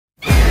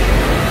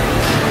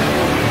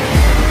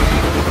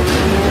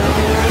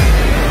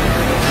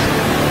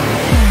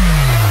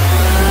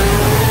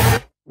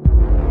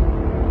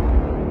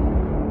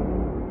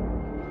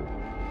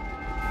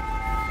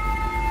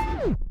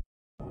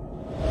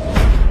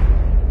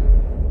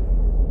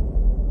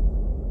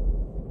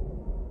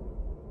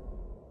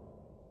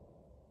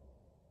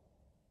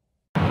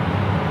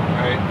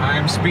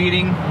I'm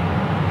speeding.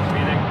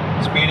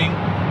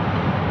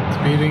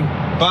 Speeding.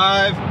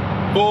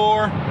 5,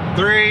 4,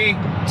 3,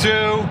 2,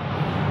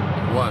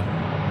 1.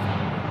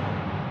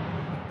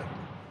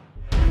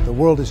 The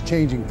world is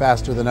changing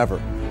faster than ever.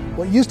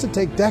 What used to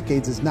take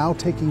decades is now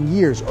taking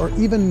years or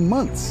even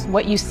months.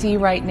 What you see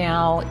right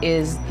now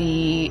is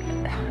the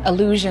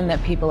illusion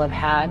that people have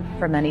had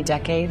for many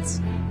decades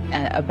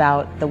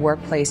about the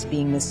workplace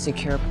being this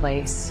secure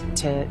place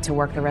to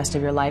work the rest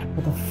of your life.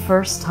 For the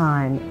first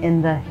time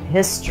in the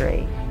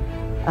history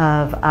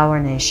of our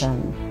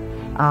nation,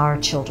 our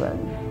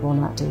children will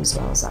not do as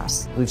well as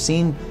us. We've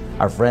seen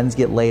our friends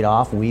get laid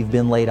off. We've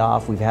been laid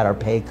off. We've had our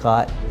pay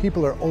cut.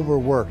 People are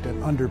overworked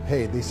and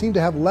underpaid. They seem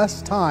to have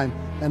less time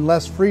and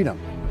less freedom.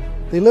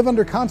 They live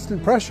under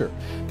constant pressure.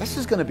 This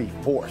is going to be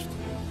forced.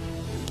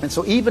 And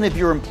so even if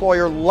your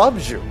employer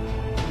loves you,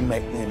 they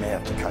may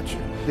have to cut you.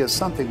 There's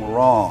something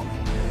wrong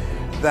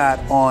that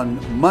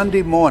on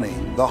Monday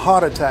morning, the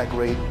heart attack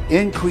rate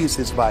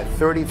increases by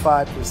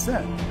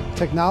 35%.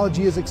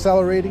 Technology is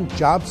accelerating,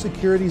 job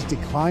security is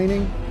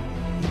declining.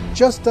 It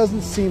just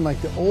doesn't seem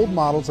like the old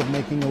models of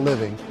making a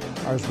living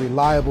are as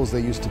reliable as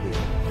they used to be.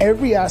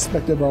 Every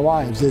aspect of our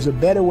lives, there's a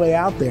better way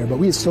out there, but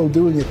we're still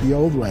doing it the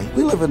old way.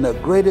 We live in the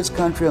greatest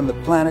country on the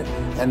planet,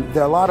 and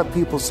there are a lot of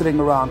people sitting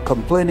around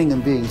complaining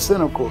and being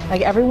cynical.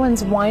 Like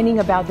everyone's whining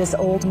about this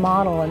old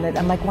model, and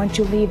I'm like, why don't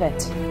you leave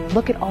it?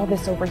 Look at all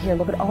this over here.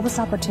 Look at all this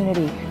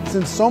opportunity.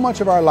 Since so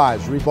much of our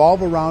lives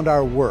revolve around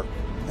our work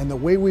and the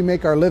way we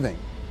make our living,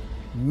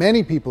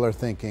 many people are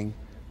thinking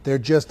there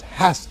just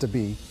has to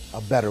be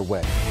a better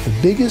way. The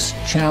biggest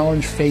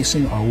challenge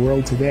facing our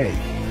world today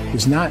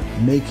is not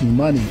making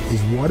money,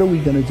 is what are we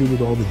going to do with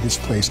all the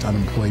displaced,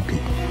 unemployed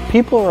people?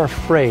 People are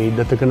afraid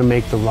that they're going to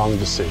make the wrong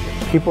decision.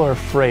 People are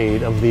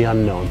afraid of the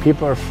unknown.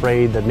 People are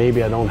afraid that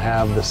maybe I don't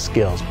have the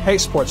skills. Hey,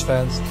 sports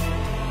fans,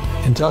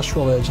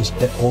 industrial age is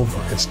over.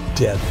 It's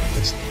dead.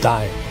 It's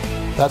dying.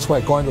 That's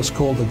why going to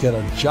school to get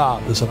a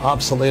job is an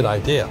obsolete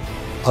idea.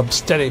 A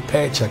steady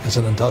paycheck is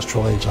an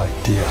industrial age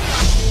idea.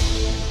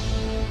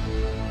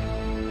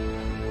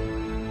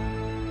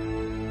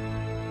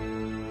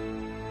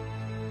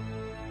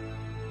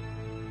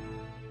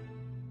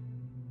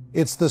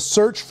 It's the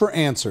search for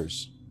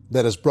answers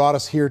that has brought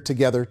us here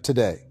together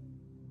today.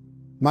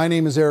 My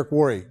name is Eric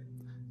Worre,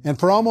 and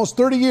for almost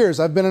 30 years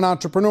I've been an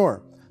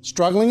entrepreneur,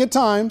 struggling at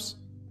times,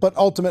 but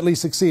ultimately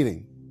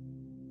succeeding.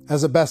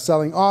 As a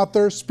best-selling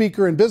author,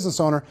 speaker, and business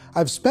owner,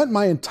 I've spent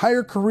my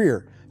entire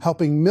career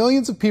helping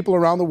millions of people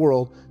around the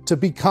world to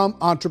become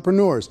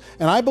entrepreneurs.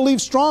 And I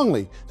believe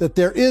strongly that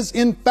there is,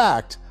 in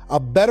fact, a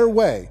better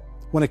way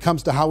when it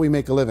comes to how we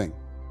make a living.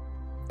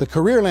 The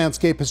career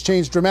landscape has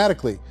changed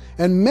dramatically,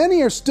 and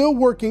many are still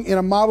working in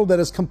a model that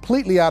is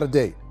completely out of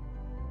date.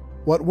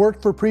 What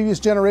worked for previous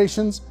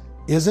generations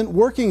isn't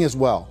working as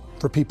well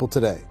for people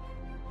today.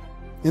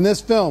 In this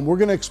film, we're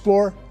going to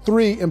explore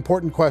 3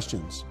 important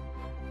questions.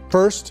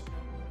 First,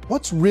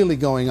 what's really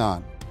going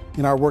on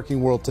in our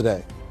working world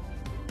today?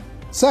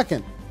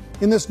 Second,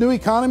 in this new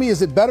economy,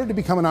 is it better to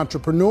become an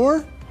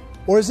entrepreneur,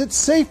 or is it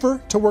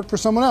safer to work for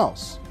someone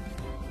else?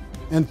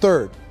 And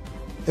third,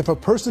 if a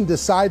person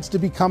decides to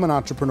become an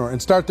entrepreneur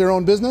and start their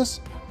own business,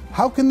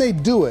 how can they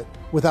do it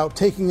without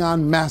taking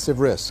on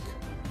massive risk?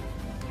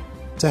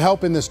 To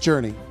help in this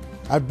journey,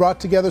 I've brought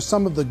together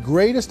some of the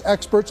greatest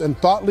experts and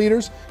thought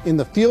leaders in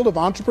the field of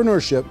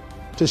entrepreneurship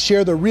to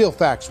share the real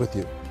facts with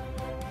you.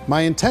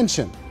 My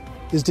intention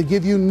is to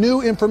give you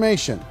new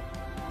information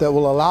that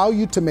will allow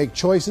you to make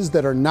choices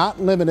that are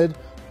not limited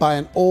by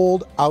an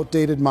old,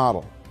 outdated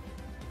model.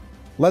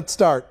 Let's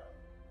start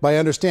by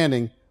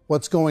understanding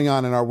what's going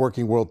on in our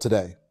working world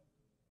today.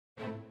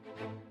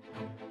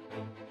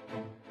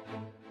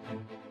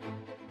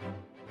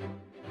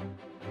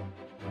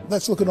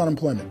 Let's look at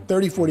unemployment.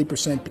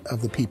 30–40%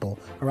 of the people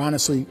are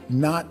honestly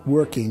not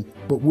working,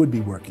 but would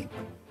be working.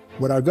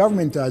 What our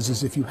government does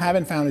is if you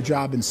haven't found a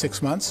job in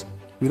 6 months,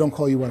 we don't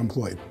call you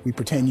unemployed. We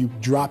pretend you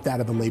dropped out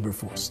of the labor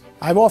force.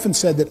 I've often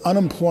said that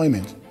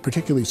unemployment,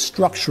 particularly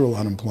structural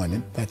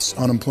unemployment, that's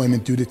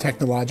unemployment due to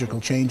technological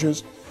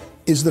changes,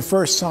 is the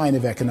first sign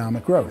of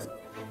economic growth.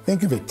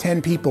 Think of it,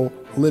 10 people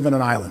live on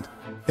an island.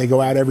 They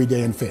go out every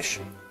day and fish.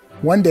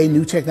 One day,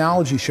 new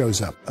technology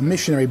shows up. A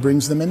missionary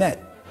brings them a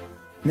net.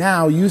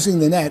 Now, using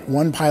the net,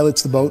 one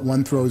pilots the boat,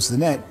 one throws the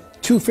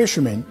net. 2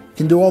 fishermen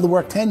can do all the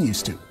work 10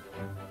 used to.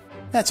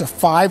 That's a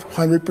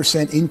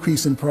 500%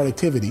 increase in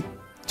productivity,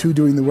 2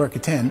 doing the work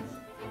of 10,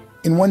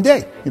 in one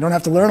day. You don't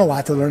have to learn a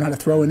lot to learn how to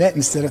throw a net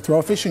instead of throw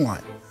a fishing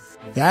line.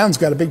 The island's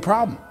got a big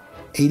problem,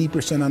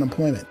 80%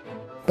 unemployment.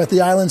 But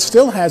the island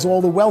still has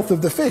all the wealth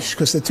of the fish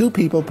because the 2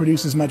 people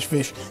produce as much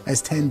fish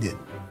as 10 did.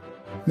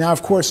 Now,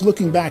 of course,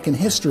 looking back in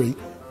history,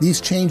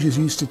 these changes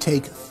used to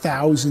take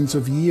thousands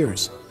of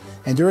years.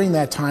 And during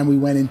that time, we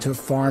went into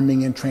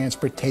farming and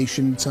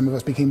transportation. Some of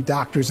us became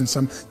doctors and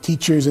some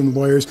teachers and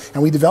lawyers,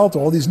 and we developed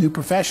all these new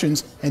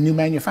professions and new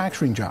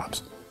manufacturing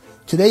jobs.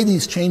 Today,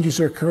 these changes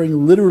are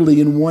occurring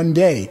literally in one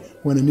day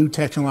when a new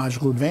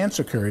technological advance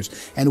occurs,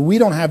 and we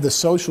don't have the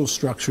social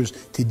structures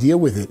to deal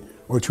with it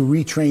or to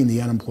retrain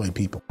the unemployed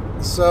people.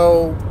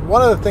 So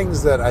one of the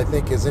things that I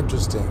think is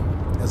interesting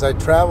as I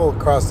travel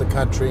across the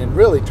country and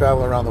really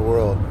travel around the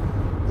world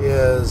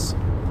is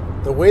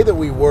the way that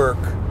we work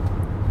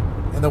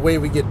and the way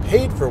we get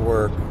paid for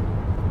work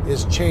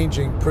is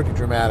changing pretty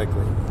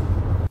dramatically.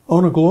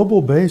 On a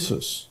global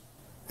basis,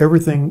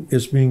 everything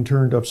is being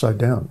turned upside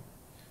down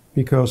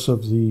because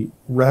of the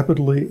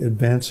rapidly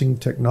advancing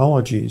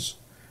technologies.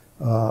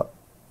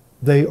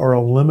 They are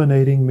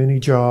eliminating many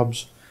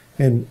jobs,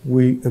 and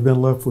we have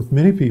been left with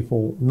many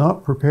people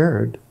not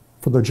prepared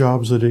for the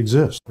jobs that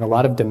exist. A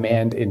lot of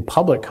demand in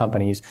public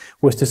companies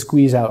was to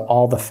squeeze out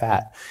all the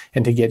fat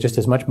and to get just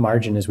as much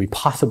margin as we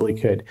possibly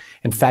could,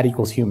 and fat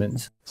equals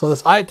humans. So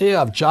this idea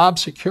of job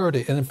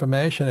security in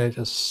information age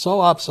is so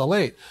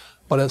obsolete,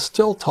 but it's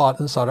still taught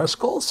inside our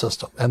school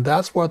system, and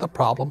that's where the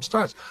problem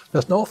starts.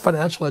 There's no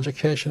financial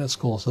education in the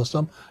school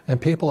system,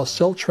 and people are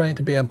still trained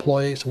to be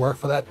employees to work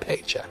for that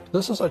paycheck.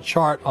 This is a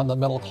chart on the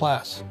middle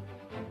class.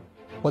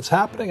 What's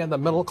happening in the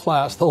middle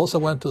class, those that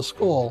went to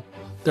school,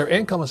 their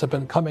incomes have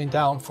been coming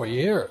down for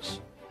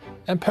years.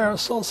 And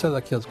parents still say to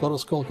their kids, go to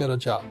school, get a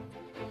job.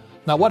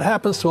 Now what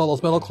happens to all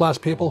those middle class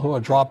people who are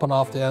dropping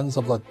off the ends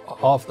of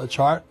the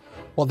chart?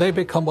 Well, they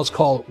become what's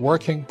called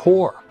working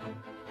poor.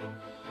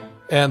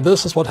 And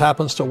this is what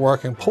happens to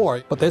working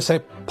poor. But they say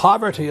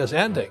poverty is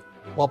ending.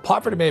 Well,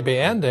 poverty may be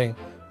ending,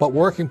 but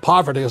working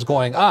poverty is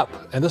going up.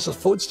 And this is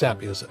food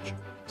stamp usage.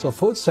 So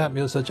food stamp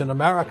usage in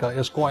America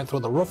is going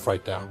through the roof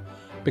right now,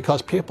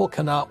 because people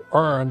cannot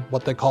earn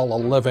what they call a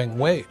living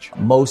wage.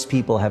 Most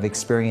people have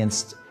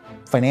experienced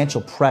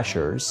financial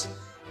pressures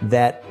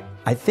that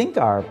I think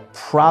are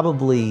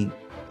probably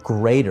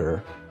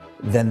greater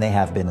than they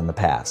have been in the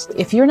past.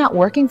 If you're not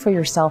working for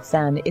yourself,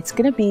 then it's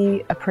going to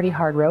be a pretty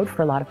hard road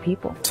for a lot of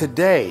people.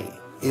 Today,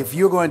 if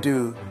you're going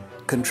to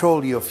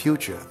control your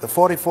future, the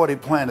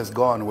 40-40 plan is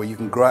gone, where you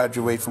can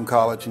graduate from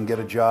college and get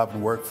a job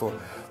and work for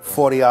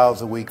 40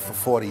 hours a week for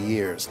 40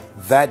 years.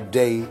 That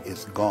day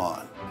is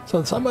gone.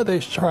 So some of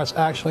these charts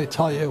actually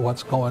tell you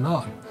what's going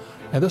on.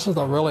 And this is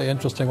a really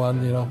interesting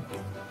one, you know.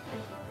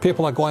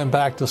 People are going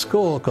back to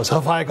school because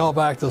if I go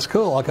back to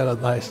school, I'll get a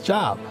nice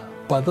job.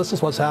 But this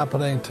is what's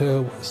happening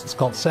to, it's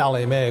called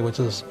Sallie Mae, which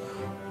is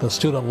the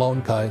student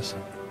loan guys.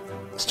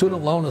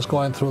 Student loan is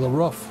going through the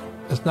roof.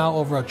 It's now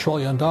over $1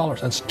 trillion.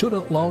 And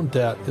student loan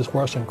debt is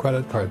worse than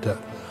credit card debt.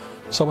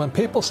 So when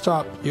people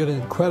stopped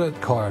using credit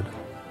card,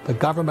 the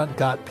government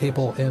got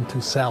people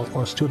into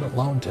student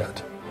loan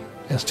debt.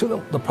 And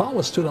the problem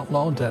with student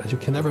loan debt is you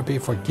can never be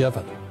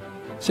forgiven.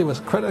 See,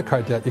 with credit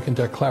card debt, you can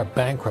declare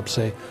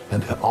bankruptcy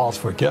and all's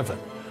forgiven.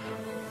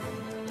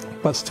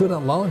 But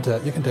student loan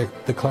debt, you can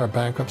declare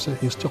bankruptcy,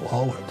 you still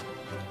owe it.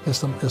 It's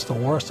the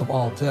worst of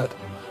all debt.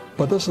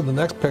 But this is the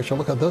next picture.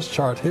 Look at this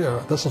chart here.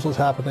 This is what's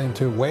happening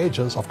to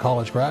wages of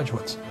college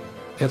graduates.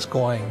 It's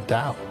going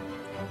down.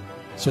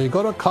 So you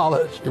go to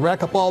college, you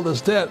rack up all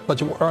this debt,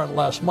 but you earn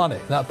less money.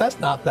 Now, that's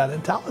not that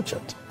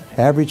intelligent.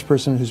 Average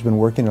person who's been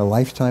working a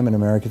lifetime in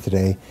America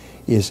today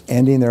is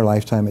ending their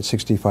lifetime at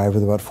 65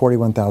 with about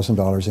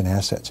 $41,000 in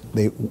assets.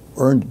 They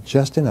earned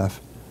just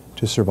enough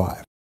to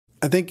survive.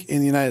 I think in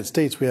the United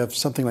States we have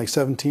something like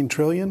 17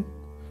 trillion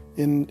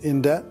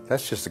in debt.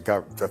 That's just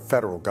the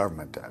federal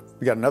government debt.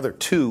 We got another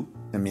 2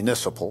 in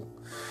municipal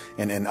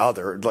and in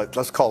other,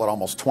 let's call it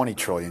almost 20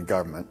 trillion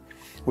government.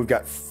 We've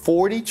got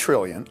 40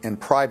 trillion in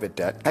private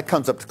debt. That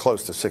comes up to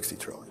close to 60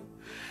 trillion.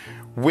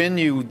 When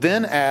you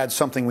then add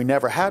something we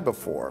never had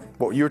before,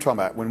 what you were talking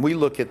about, when we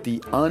look at the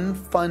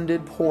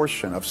unfunded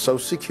portion of Social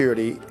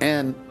Security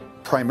and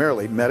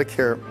primarily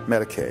Medicare,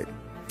 Medicaid,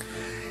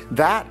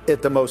 that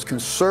at the most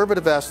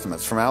conservative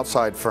estimates from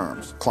outside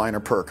firms, Kleiner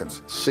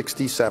Perkins,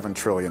 67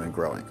 trillion and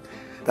growing.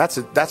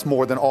 That's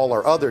more than all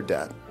our other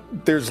debt.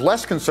 There's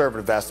less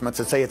conservative estimates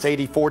that say it's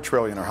 84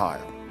 trillion or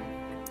higher.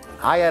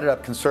 I added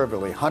up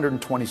conservatively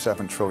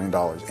 $127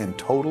 trillion in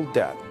total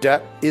debt.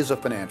 Debt is a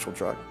financial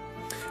drug.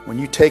 When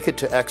you take it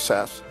to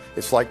excess,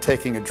 it's like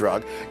taking a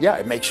drug. Yeah,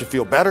 it makes you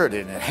feel better, it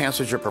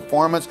enhances your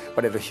performance,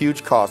 but at a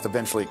huge cost,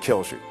 eventually it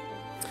kills you.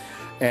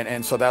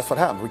 And so that's what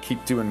happens. We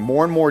keep doing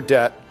more and more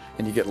debt,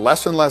 and you get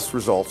less and less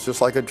results,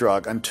 just like a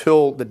drug,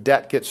 until the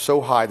debt gets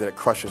so high that it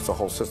crushes the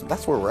whole system.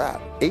 That's where we're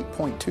at,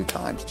 8.2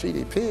 times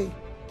GDP.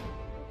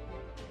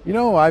 You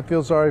know who I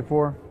feel sorry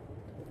for?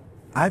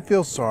 I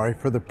feel sorry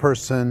for the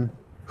person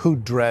who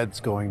dreads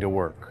going to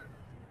work,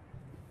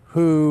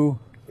 who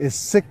is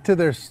sick to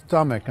their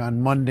stomach on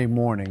Monday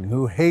morning,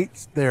 who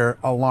hates their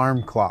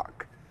alarm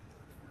clock,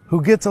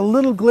 who gets a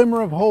little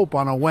glimmer of hope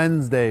on a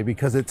Wednesday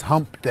because it's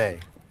hump day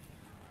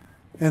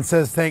and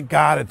says, thank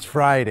God it's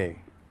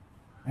Friday.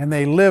 And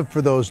they live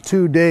for those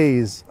 2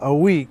 days a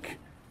week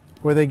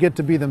where they get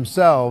to be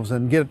themselves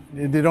and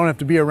they don't have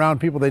to be around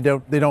people they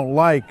don't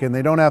like, and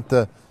they don't have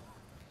to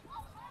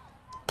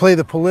play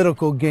the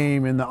political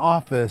game in the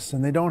office,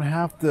 and they don't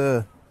have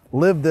to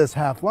live this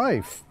half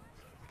life.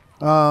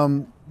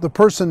 The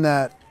person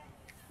that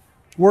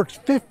works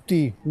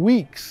 50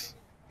 weeks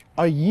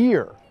a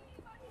year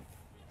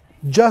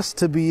just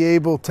to be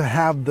able to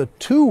have the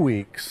 2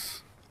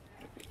 weeks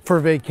for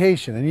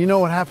vacation. And you know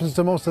what happens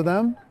to most of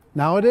them?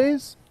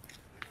 Nowadays,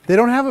 they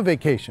don't have a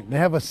vacation. They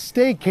have a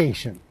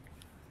staycation.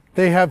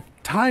 They have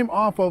time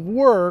off of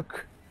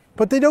work,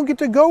 but they don't get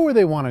to go where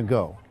they want to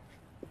go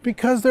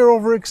because they're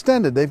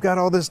overextended. They've got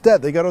all this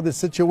debt. They got all this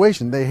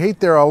situation. They hate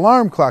their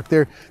alarm clock.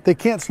 They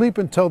can't sleep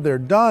until they're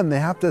done. They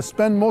have to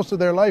spend most of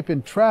their life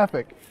in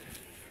traffic.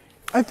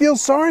 I feel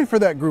sorry for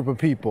that group of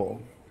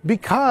people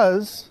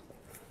because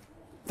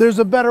there's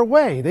a better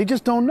way. They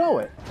just don't know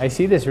it. I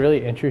see this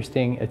really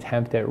interesting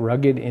attempt at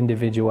rugged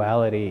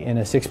individuality in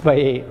a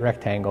 6x8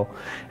 rectangle.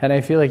 And I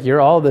feel like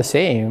you're all the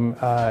same,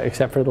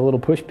 except for the little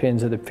push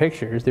pins of the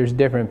pictures. There's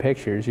different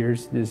pictures.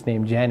 Yours is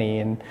named Jenny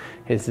and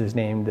his is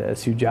named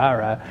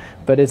Sujara,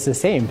 but it's the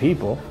same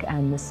people.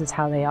 And this is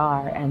how they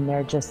are, and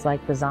they're just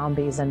like the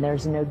zombies, and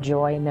there's no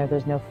joy in there,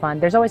 there's no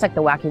fun. There's always like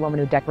the wacky woman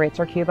who decorates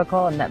her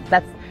cubicle, and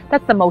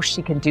that's the most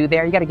she can do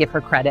there. You got to give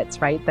her credits,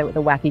 right? The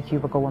wacky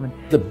cubicle woman.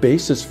 The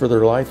basis for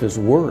their life is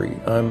worry.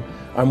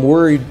 I'm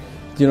worried,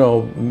 you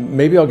know,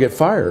 maybe I'll get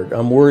fired.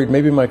 I'm worried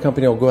maybe my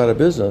company will go out of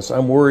business.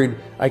 I'm worried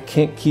I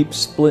can't keep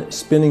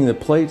spinning the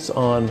plates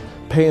on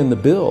paying the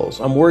bills.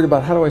 I'm worried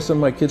about how do I send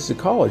my kids to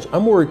college.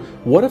 I'm worried,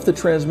 what if the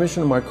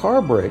transmission of my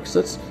car breaks?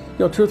 That's, you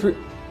know, 2 or 3,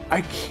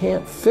 I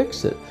can't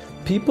fix it.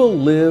 People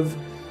live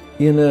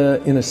in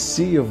a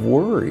sea of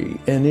worry,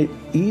 and it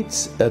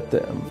eats at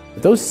them.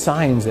 Those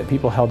signs that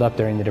people held up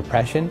during the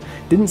Depression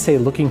didn't say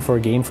looking for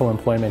gainful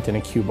employment in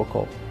a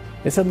cubicle.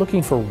 It said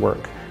looking for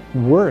work.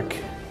 Work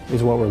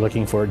is what we're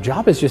looking for.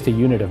 Job is just a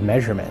unit of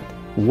measurement.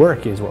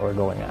 Work is what we're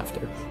going after.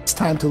 It's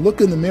time to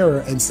look in the mirror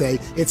and say,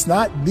 it's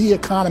not the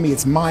economy,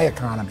 it's my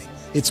economy.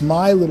 It's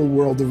my little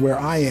world of where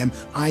I am.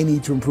 I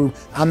need to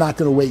improve. I'm not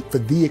going to wait for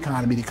the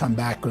economy to come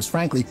back because,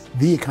 frankly,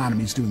 the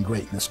economy is doing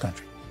great in this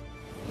country.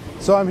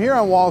 So I'm here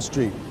on Wall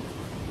Street,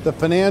 the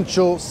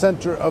financial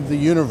center of the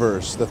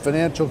universe, the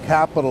financial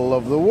capital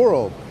of the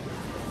world.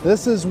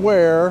 This is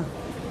where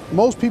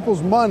most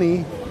people's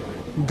money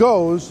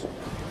goes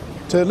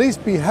to at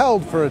least be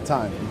held for a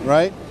time,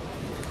 right?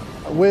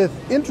 With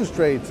interest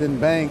rates in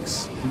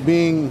banks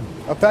being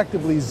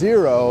effectively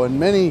zero, and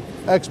many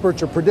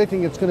experts are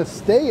predicting it's going to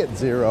stay at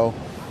zero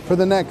for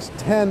the next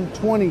 10,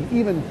 20,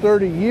 even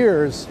 30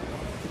 years,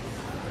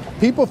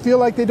 people feel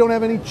like they don't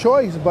have any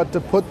choice but to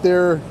put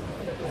their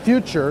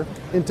future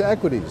into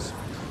equities,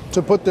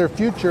 to put their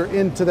future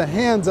into the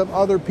hands of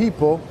other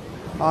people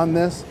on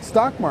this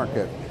stock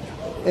market,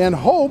 and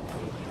hope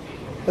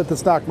that the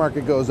stock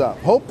market goes up,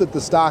 hope that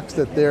the stocks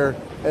that their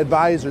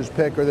advisors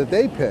pick or that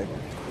they pick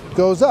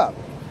goes up.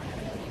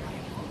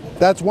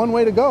 That's one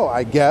way to go,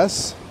 I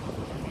guess.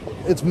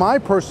 It's my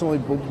personal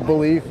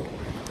belief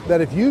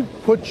that if you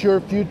put your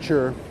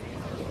future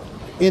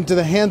into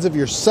the hands of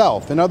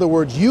yourself, in other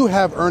words, you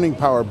have earning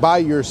power by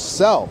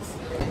yourself,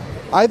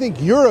 I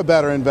think you're a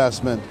better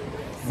investment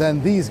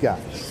than these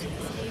guys.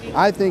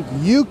 I think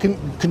you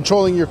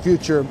controlling your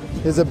future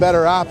is a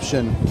better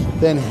option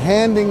than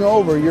handing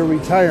over your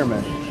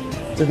retirement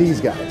to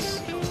these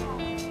guys.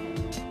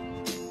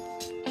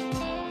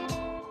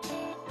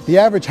 The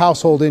average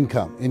household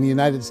income in the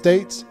United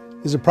States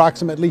is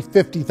approximately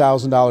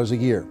 $50,000 a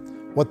year,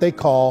 what they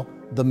call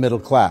the middle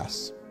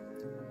class.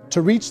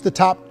 To reach the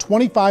top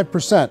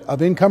 25%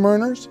 of income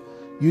earners,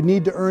 you'd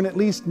need to earn at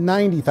least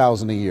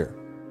 $90,000 a year.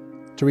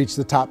 To reach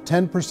the top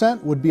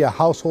 10% would be a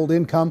household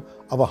income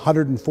of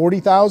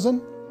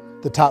 $140,000,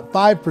 the top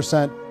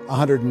 5%,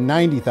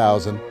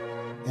 $190,000,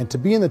 and to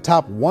be in the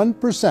top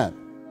 1%,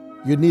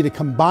 you'd need a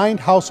combined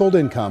household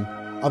income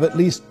of at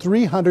least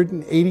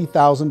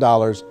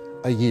 $380,000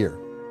 a year.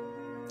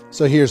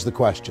 So here's the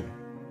question.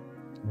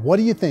 What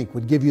do you think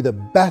would give you the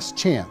best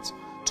chance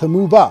to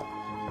move up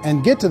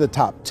and get to the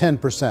top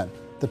 10%,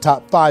 the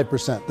top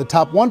 5%, the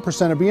top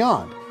 1% or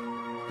beyond?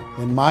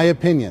 In my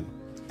opinion,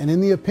 and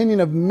in the opinion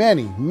of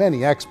many,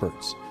 many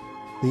experts,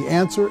 the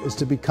answer is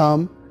to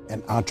become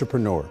an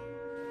entrepreneur,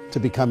 to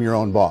become your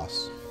own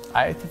boss.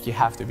 I think you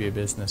have to be a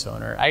business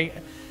owner. I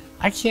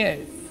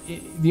can't,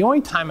 the only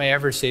time I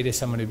ever say to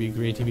someone it'd be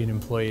great to be an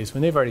employee is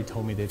when they've already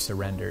told me they've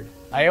surrendered.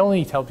 I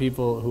only tell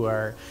people who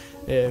are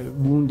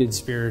wounded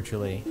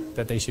spiritually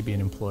that they should be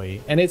an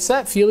employee. And it's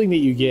that feeling that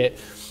you get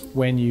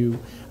when you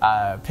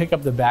pick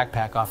up the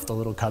backpack off the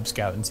little Cub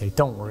Scout and say,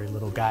 "Don't worry,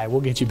 little guy,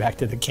 we'll get you back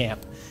to the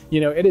camp." You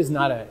know, it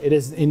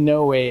is in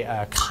no way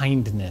a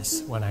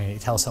kindness when I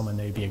tell someone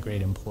they'd be a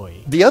great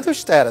employee. The other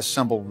status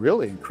symbol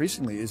really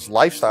increasingly is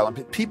lifestyle. I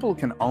mean, people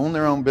can own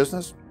their own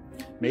business,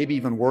 maybe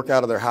even work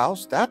out of their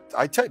house. That,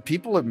 I tell you,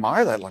 people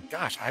admire that. Like,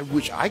 gosh, I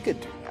wish I could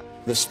do that.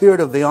 The spirit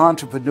of the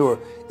entrepreneur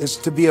is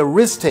to be a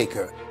risk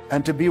taker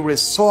and to be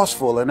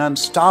resourceful and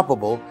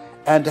unstoppable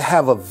and to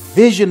have a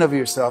vision of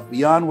yourself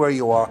beyond where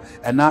you are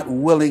and not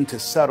willing to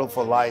settle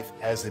for life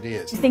as it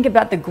is. Think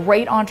about the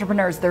great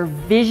entrepreneurs. They're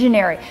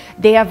visionary.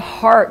 They have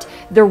heart.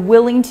 They're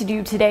willing to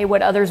do today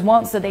what others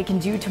won't so they can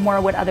do tomorrow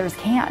what others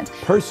can't.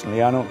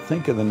 Personally, I don't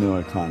think of the new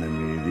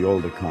economy, the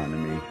old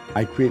economy.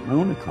 I create my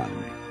own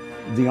economy.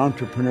 The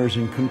entrepreneur's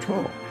in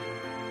control.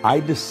 I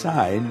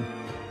decide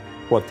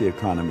what the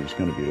economy is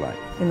going to be like.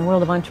 In the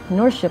world of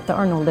entrepreneurship, there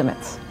are no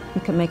limits.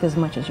 you can make as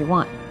much as you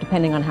want,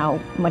 depending on how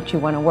much you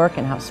want to work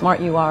and how smart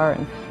you are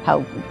and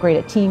how great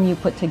a team you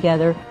put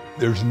together.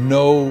 There's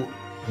no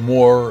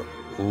more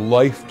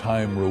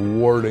lifetime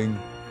rewarding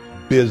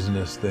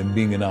business than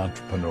being an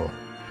entrepreneur.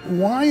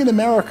 Why in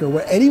America,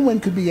 where anyone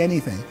could be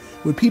anything,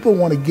 would people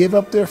want to give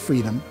up their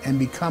freedom and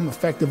become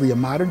effectively a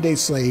modern-day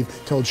slave,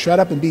 told shut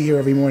up and be here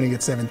every morning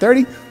at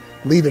 7:30,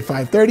 leave at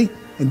 5:30,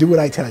 and do what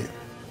I tell you?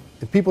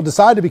 If people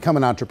decide to become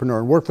an entrepreneur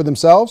and work for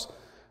themselves,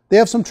 they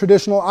have some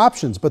traditional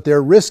options, but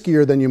they're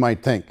riskier than you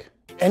might think.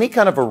 Any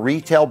kind of a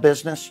retail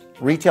business,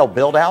 retail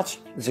build-outs,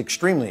 is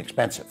extremely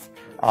expensive.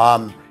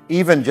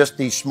 Even just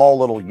these small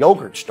little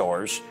yogurt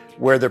stores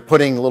where they're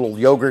putting little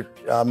yogurt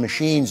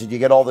machines and you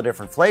get all the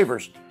different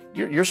flavors,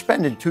 you're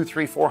spending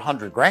 $200,000,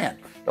 $300,000, $400,000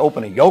 to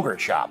open a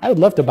yogurt shop. I would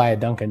love to buy a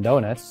Dunkin'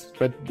 Donuts,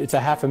 but it's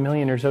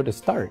 $500,000 or so to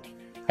start.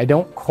 I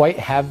don't quite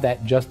have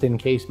that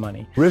just-in-case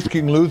money. Risk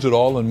you can lose it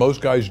all, and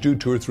most guys do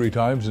 2 or 3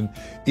 times, and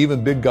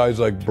even big guys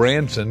like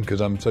Branson,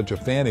 because I'm such a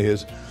fan of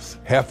his,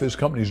 half his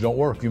companies don't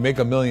work. If you make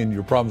 $1 million,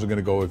 your problems are going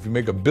to go. If you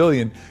make $1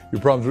 billion,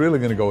 your problems are really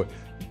going to go.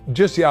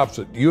 Just the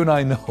opposite. You and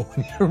I know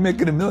when you're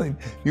making $1 million,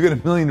 you get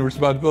 $1 million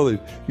responsibilities.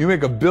 You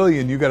make $1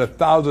 billion, you got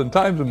 1,000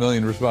 times $1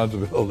 million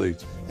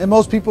responsibilities. And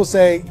most people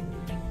say,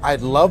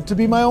 I'd love to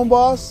be my own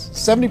boss.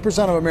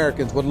 70% of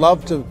Americans would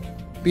love to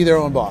be their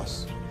own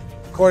boss,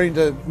 according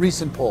to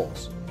recent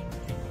polls.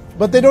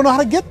 But they don't know how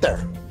to get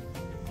there.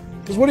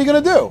 Because what are you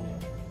going to do?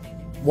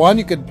 One,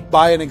 you could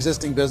buy an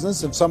existing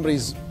business. If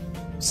somebody's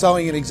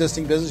selling an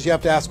existing business, you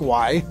have to ask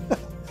why.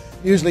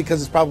 Usually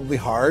because it's probably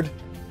hard.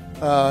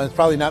 It's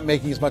probably not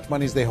making as much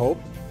money as they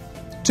hope.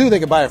 2, they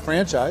could buy a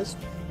franchise.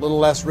 A little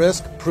less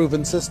risk,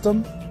 proven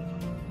system,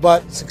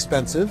 but it's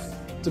expensive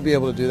to be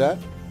able to do that.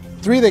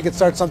 3, they could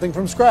start something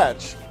from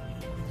scratch.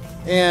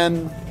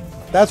 And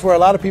that's where a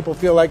lot of people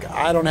feel like,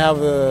 I don't have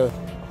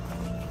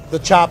the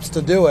chops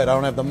to do it. I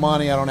don't have the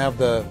money. I don't have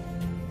the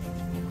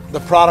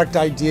product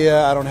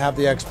idea. I don't have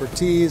the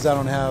expertise. I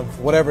don't have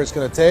whatever it's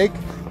going to take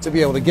to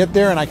be able to get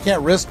there, and I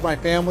can't risk my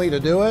family to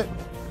do it.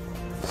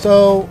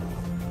 So,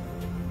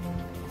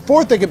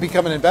 4th, they could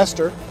become an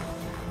investor.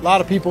 A lot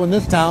of people in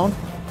this town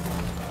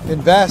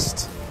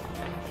invest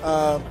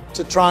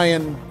to try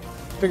and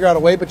figure out a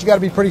way, but you got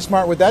to be pretty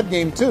smart with that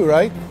game too,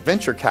 right?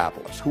 Venture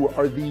capitalists, who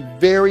are the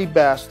very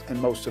best and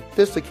most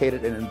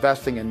sophisticated in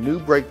investing in new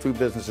breakthrough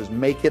businesses,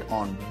 make it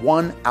on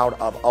 1 out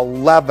of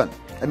 11.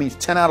 That means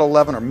 10 out of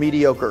 11 are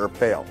mediocre or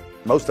fail.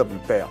 Most of them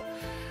fail.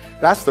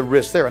 That's the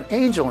risk there. An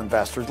angel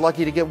investor is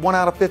lucky to get 1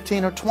 out of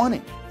 15 or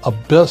 20. A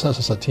business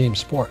is a team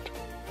sport.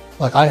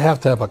 Like, I have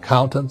to have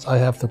accountants, I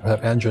have to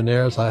have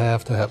engineers, I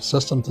have to have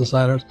systems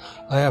designers,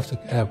 I have to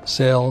have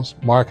sales,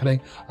 marketing,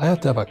 I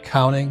have to have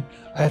accounting,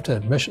 I have to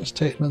have mission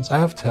statements, I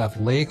have to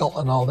have legal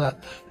and all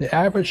that. The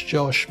average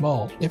Joe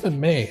Schmo, even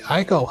me,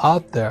 I go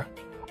out there,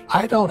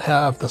 I don't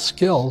have the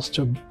skills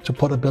to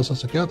put a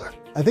business together.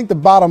 I think the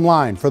bottom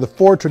line for the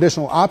 4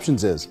 traditional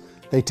options is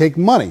they take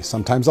money,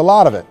 sometimes a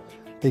lot of it.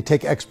 They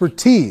take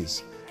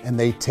expertise, and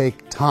they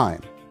take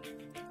time.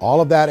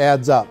 All of that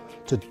adds up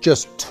to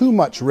just too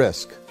much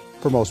risk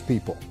for most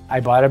people. I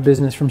bought a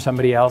business from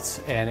somebody else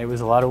and it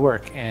was a lot of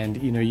work,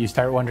 and you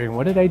start wondering,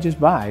 what did I just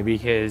buy?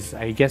 Because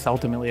I guess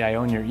ultimately I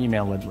own your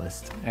email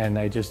list and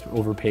I just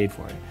overpaid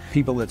for it.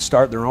 People that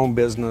start their own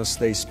business,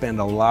 they spend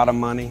a lot of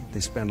money,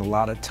 they spend a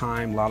lot of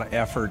time, a lot of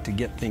effort to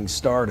get things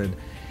started.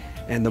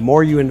 And the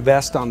more you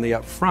invest on the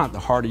upfront, the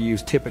harder you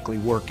typically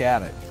work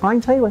at it. I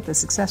can tell you what the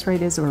success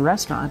rate is of a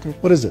restaurant.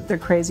 What is it? They're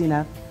crazy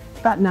enough.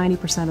 About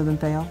 90% of them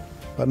fail.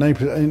 About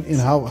 90%, in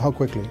how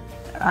quickly?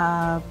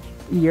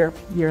 Year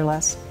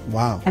less.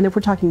 Wow. And if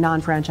we're talking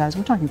non-franchise,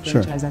 we're talking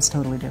franchise, Sure. That's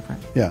totally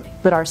different. Yeah.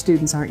 But our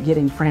students aren't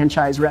getting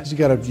franchise restaurants.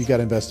 You got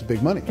to invest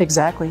big money.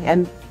 Exactly.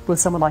 And with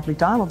someone like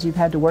McDonald's, you've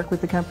had to work with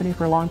the company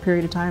for a long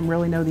period of time,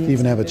 really know the To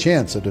even have a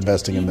chance at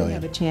investing $1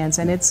 million. have a chance,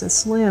 and it's a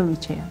slim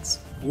chance.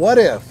 What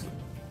if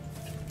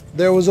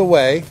there was a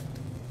way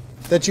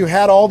that you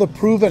had all the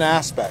proven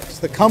aspects,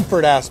 the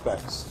comfort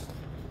aspects,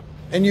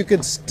 and you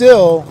could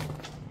still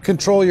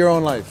control your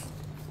own life?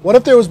 What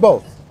if there was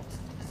both?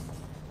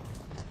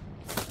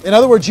 In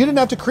other words, you didn't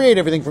have to create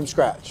everything from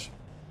scratch.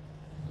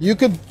 You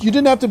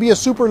didn't have to be a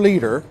super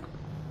leader.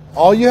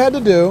 All you had to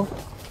do,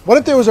 what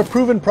if there was a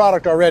proven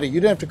product already?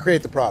 You didn't have to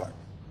create the product.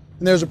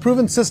 And there's a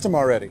proven system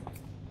already,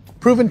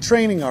 proven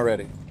training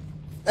already.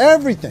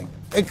 Everything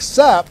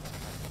except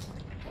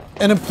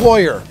an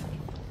employer.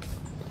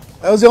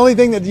 That was the only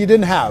thing that you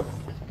didn't have.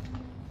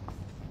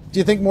 Do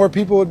you think more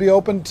people would be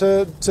open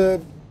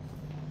to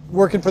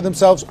working for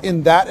themselves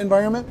in that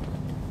environment?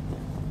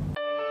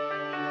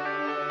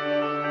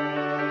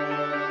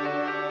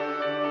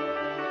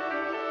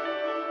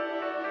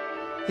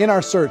 In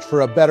our search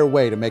for a better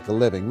way to make a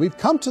living, we've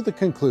come to the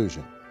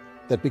conclusion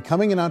that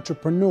becoming an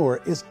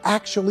entrepreneur is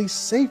actually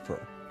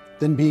safer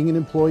than being an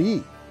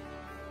employee.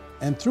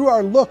 And through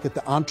our look at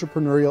the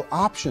entrepreneurial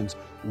options,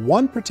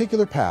 one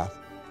particular path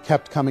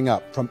kept coming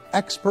up from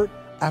expert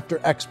after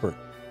expert.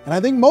 And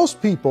I think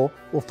most people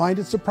will find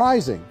it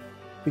surprising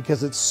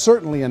because it's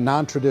certainly a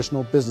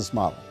non-traditional business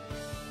model.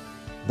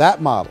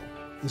 That model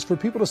is for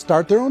people to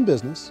start their own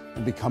business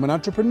and become an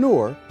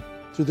entrepreneur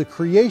through the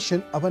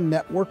creation of a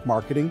network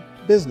marketing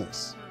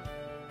business.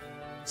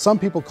 Some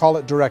people call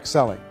it direct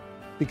selling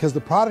because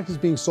the product is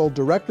being sold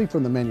directly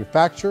from the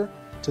manufacturer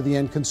to the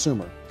end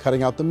consumer,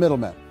 cutting out the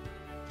middlemen.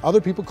 Other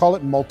people call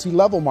it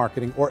multi-level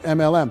marketing, or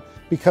MLM,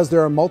 because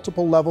there are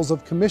multiple levels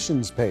of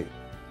commissions paid.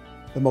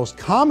 The most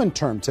common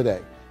term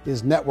today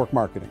is network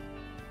marketing,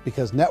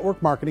 because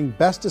network marketing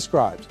best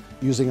describes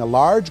using a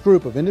large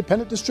group of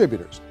independent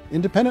distributors,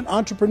 independent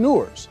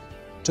entrepreneurs,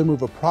 to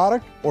move a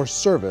product or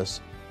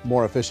service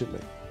more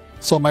efficiently.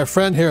 So my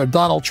friend here,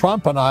 Donald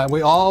Trump, and I,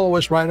 we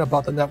always write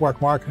about the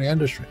network marketing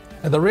industry.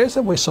 And the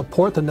reason we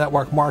support the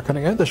network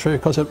marketing industry is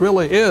because it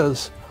really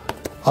is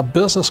a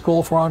business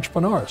school for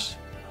entrepreneurs.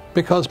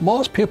 Because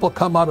most people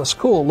come out of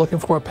school looking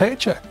for a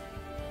paycheck.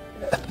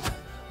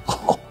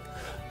 Oh,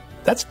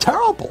 that's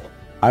terrible.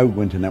 I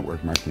went to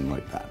network marketing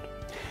like that.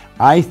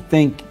 I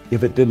think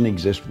if it didn't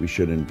exist, we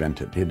should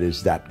invent it. It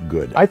is that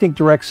good. I think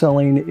direct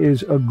selling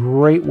is a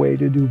great way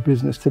to do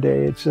business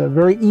today. It's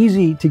very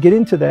easy to get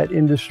into that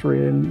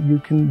industry, and you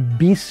can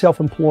be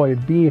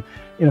self-employed, be,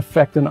 in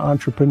effect, an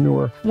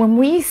entrepreneur. When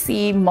we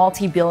see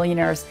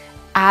multi-billionaires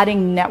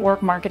adding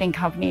network marketing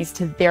companies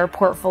to their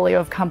portfolio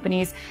of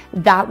companies,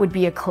 that would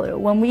be a clue.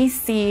 When we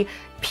see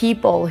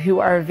people who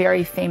are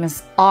very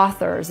famous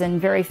authors and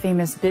very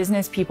famous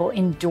business people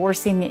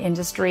endorsing the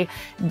industry,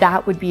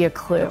 that would be a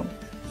clue.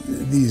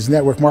 These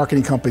network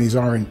marketing companies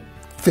aren't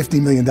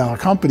 $50 million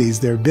companies.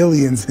 They're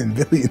billions and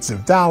billions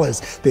of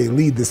dollars. They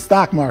lead the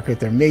stock market.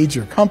 They're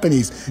major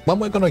companies. When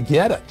we're going to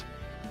get it?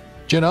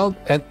 You know,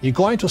 and you're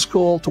going to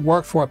school to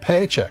work for a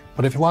paycheck.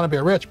 But if you want to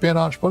be rich, be an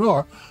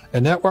entrepreneur.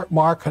 And network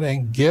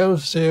marketing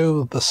gives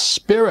you the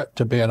spirit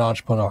to be an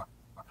entrepreneur.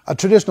 A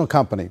traditional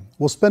company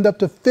will spend up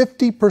to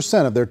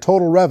 50% of their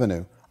total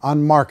revenue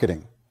on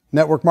marketing.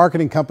 Network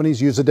marketing companies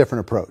use a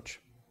different approach.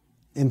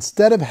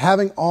 Instead of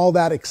having all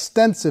that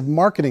extensive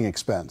marketing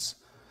expense,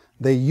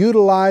 they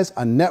utilize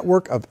a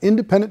network of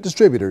independent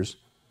distributors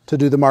to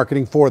do the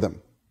marketing for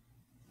them.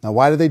 Now,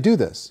 why do they do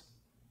this?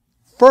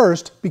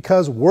 First,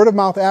 because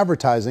word-of-mouth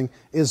advertising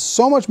is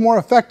so much more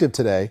effective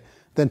today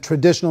than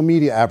traditional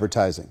media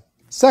advertising.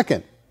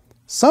 Second,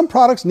 some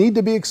products need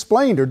to be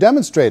explained or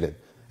demonstrated,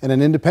 and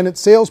an independent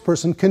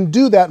salesperson can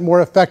do that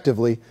more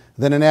effectively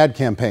than an ad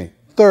campaign.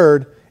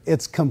 Third,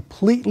 it's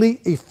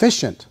completely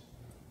efficient.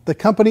 The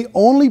company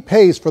only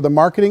pays for the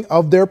marketing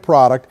of their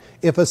product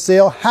if a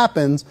sale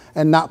happens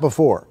and not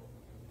before.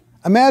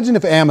 Imagine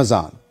if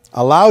Amazon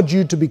allowed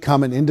you to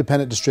become an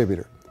independent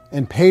distributor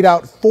and paid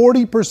out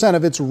 40%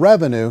 of its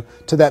revenue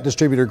to that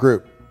distributor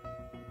group.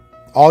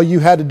 All you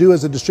had to do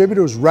as a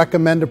distributor was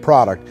recommend a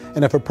product,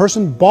 and if a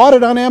person bought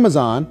it on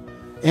Amazon,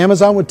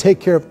 Amazon would take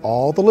care of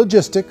all the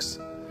logistics,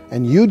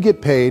 and you'd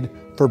get paid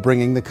for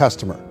bringing the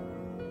customer.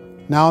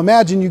 Now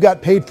imagine you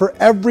got paid for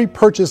every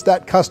purchase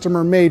that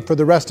customer made for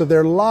the rest of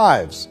their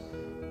lives.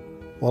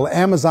 Well,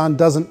 Amazon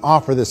doesn't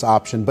offer this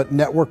option, but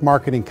network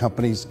marketing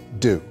companies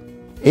do.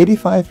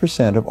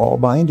 85% of all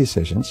buying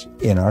decisions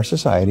in our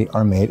society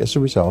are made as a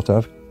result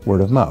of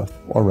word of mouth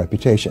or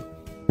reputation.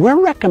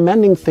 We're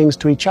recommending things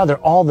to each other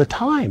all the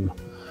time.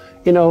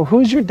 You know,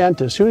 who's your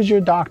dentist? Who's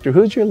your doctor?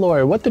 Who's your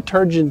lawyer? What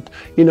detergent,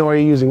 are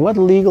you using? What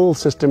legal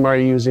system are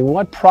you using?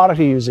 What product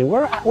are you using?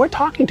 We're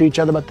talking to each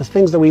other about the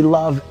things that we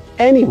love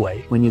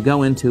anyway. When you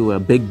go into a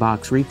big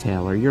box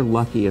retailer, you're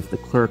lucky if the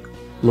clerk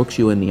looks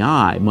you in the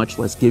eye, much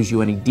less gives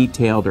you any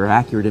detailed or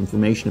accurate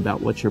information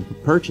about what you're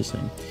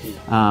purchasing.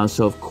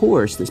 So of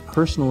course, this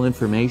personal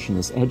information,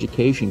 this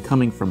education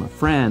coming from a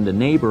friend, a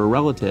neighbor, a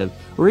relative,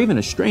 or even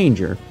a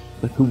stranger,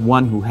 but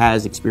one who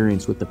has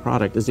experience with the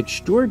product is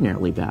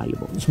extraordinarily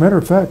valuable. As a matter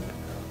of fact,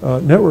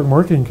 network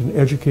marketing can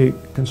educate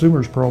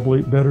consumers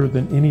probably better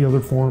than any other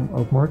form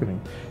of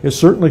marketing. It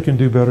certainly can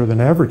do better than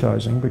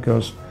advertising,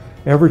 because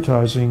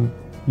advertising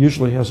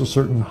usually has a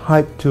certain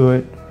hype to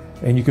it,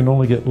 and you can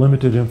only get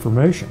limited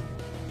information.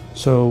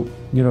 So,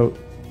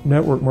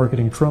 network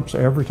marketing trumps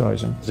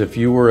advertising. If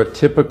you were a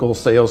typical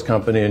sales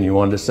company and you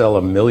wanted to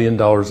sell $1 million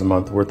a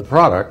month worth of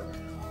product,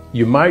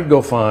 you might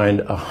go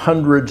find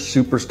 100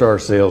 superstar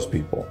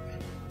salespeople.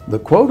 The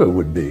quota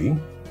would be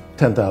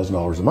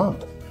 $10,000 a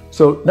month.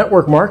 So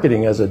network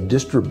marketing as a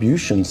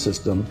distribution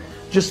system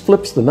just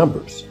flips the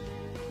numbers.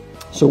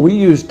 So we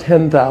use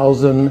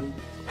 10,000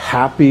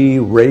 happy,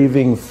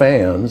 raving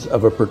fans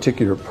of a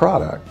particular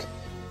product,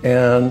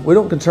 and we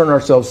don't concern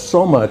ourselves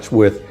so much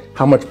with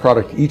how much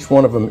product each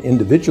one of them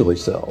individually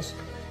sells.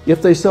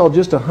 If they sell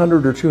just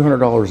 $100 or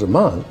 $200 a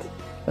month,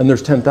 and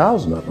there's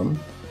 10,000 of them,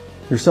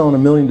 you're selling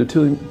 $1 million to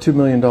 $2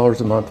 million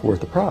a month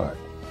worth of product.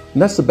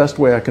 And that's the best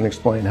way I can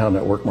explain how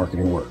network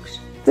marketing works.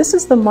 This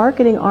is the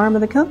marketing arm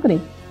of the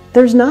company.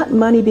 There's not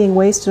money being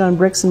wasted on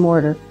bricks and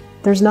mortar.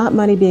 There's not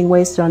money being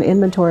wasted on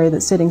inventory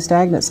that's sitting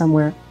stagnant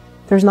somewhere.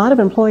 There's not of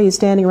employees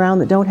standing around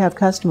that don't have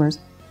customers.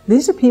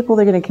 These are people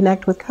that are going to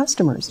connect with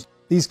customers.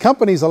 These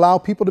companies allow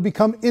people to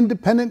become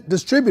independent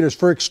distributors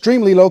for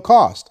extremely low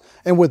cost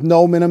and with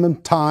no minimum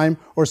time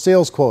or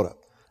sales quota.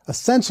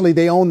 Essentially,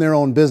 they own their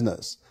own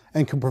business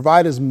and can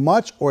provide as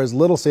much or as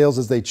little sales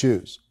as they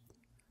choose.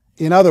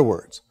 In other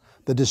words,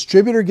 the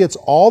distributor gets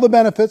all the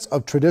benefits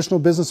of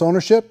traditional business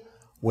ownership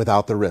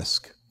without the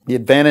risk. The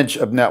advantage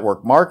of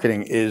network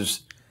marketing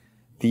is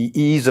the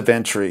ease of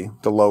entry,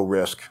 the low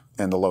risk,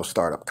 and the low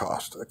startup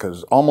cost,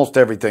 because almost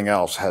everything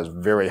else has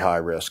very high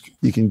risk.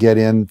 You can get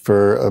in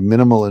for a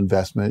minimal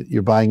investment.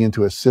 You're buying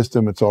into a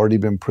system that's already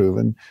been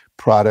proven,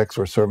 products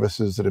or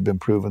services that have been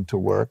proven to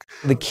work.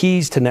 The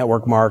keys to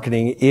network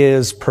marketing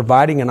is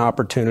providing an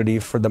opportunity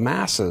for the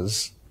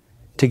masses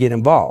to get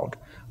involved,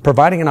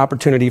 providing an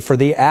opportunity for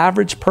the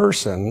average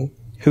person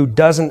who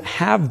doesn't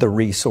have the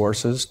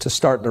resources to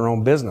start their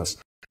own business.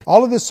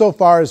 All of this so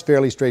far is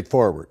fairly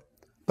straightforward,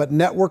 but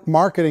network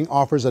marketing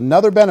offers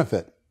another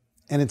benefit,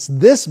 and it's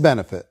this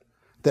benefit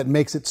that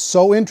makes it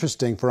so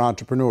interesting for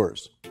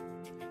entrepreneurs.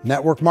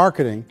 Network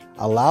marketing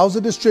allows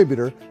a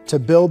distributor to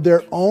build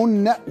their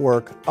own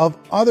network of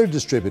other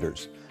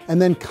distributors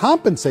and then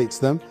compensates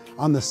them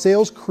on the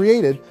sales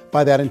created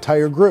by that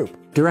entire group.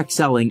 Direct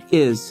selling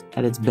is,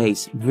 at its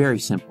base, very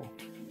simple.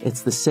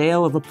 It's the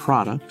sale of a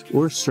product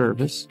or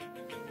service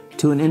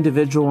to an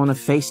individual on a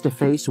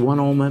face-to-face,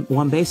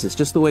 one-on-one basis,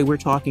 just the way we're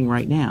talking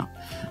right now.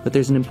 But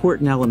there's an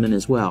important element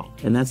as well,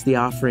 and that's the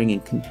offering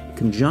in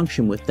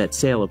conjunction with that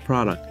sale of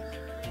product,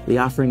 the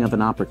offering of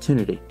an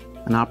opportunity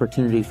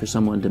for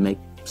someone to make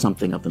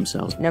something of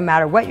themselves. No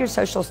matter what your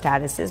social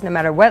status is, no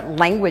matter what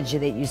language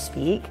that you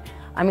speak,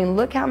 I mean,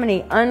 look how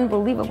many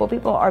unbelievable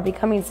people are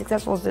becoming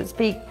successful that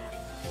speak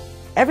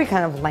every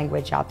kind of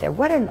language out there.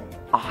 What an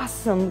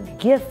awesome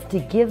gift to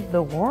give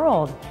the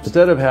world.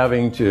 Instead of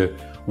having to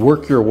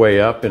work your way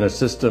up in a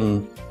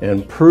system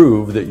and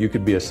prove that you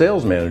could be a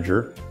sales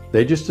manager,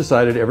 they just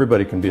decided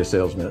everybody can be a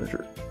sales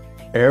manager.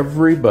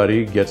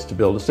 Everybody gets to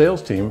build a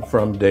sales team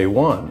from day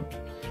one.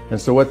 And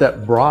so what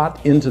that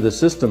brought into the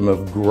system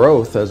of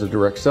growth as a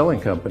direct selling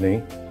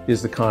company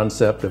is the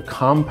concept of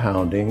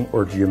compounding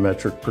or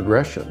geometric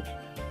progression.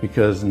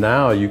 Because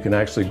now you can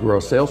actually grow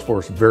a sales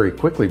force very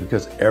quickly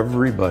because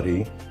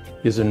everybody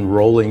is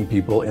enrolling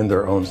people in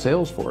their own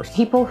sales force.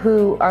 People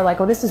who are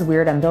like, oh, this is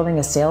weird, I'm building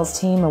a sales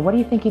team, or what do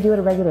you think you do at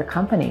a regular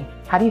company?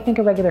 How do you think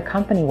a regular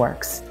company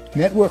works?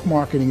 Network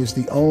marketing is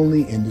the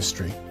only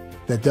industry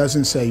that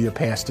doesn't say your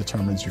past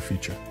determines your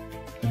future.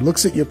 It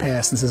looks at your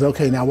past and says,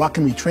 okay, now what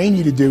can we train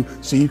you to do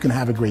so you can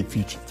have a great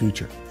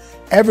future?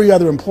 Every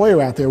other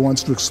employer out there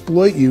wants to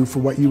exploit you for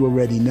what you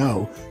already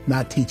know,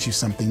 not teach you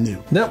something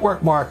new.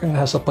 Network marketing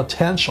has the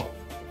potential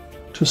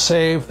to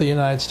save the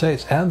United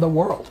States and the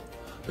world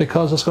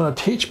because it's going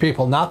to teach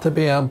people not to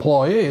be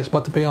employees,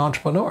 but to be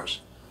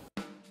entrepreneurs.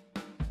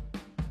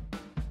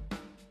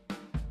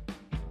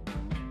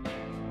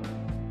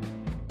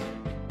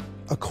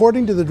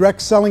 According to the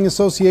Direct Selling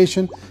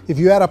Association, if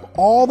you add up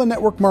all the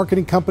network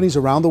marketing companies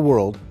around the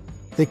world,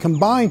 they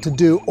combine to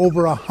do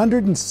over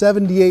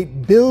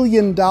 $178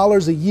 billion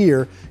a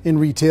year in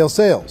retail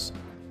sales.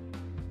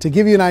 To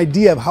give you an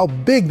idea of how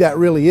big that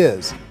really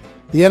is,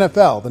 the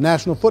NFL, the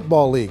National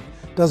Football League,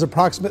 does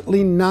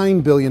approximately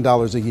 $9 billion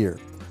a year.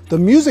 The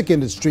music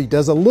industry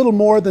does a little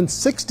more than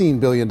 $16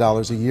 billion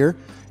a year,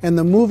 and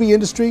the movie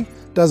industry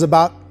does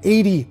about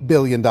 $80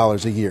 billion a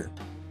year.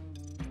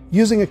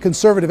 Using a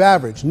conservative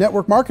average,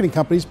 network marketing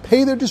companies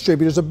pay their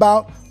distributors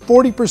about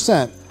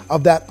 40%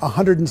 of that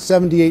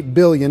 $178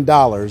 billion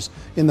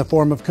in the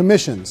form of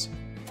commissions,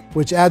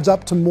 which adds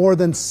up to more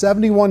than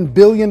 $71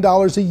 billion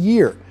a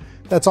year.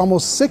 That's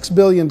almost $6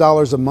 billion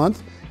a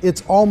month.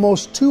 It's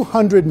almost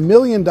 $200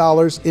 million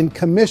in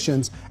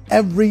commissions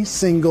every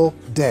single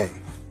day.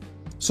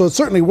 So it's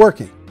certainly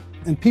working,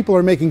 and people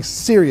are making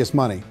serious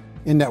money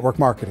in network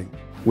marketing.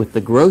 With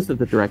the growth of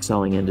the direct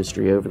selling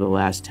industry over the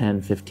last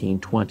 10, 15,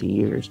 20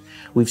 years,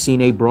 we've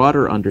seen a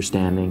broader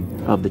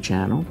understanding of the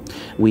channel.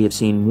 We have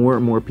seen more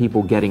and more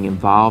people getting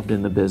involved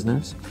in the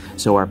business,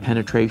 so our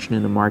penetration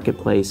in the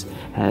marketplace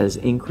has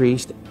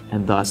increased,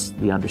 and thus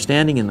the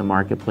understanding in the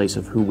marketplace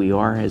of who we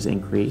are has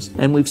increased.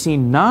 And we've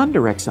seen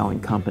non-direct selling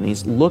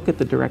companies look at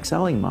the direct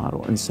selling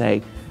model and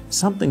say,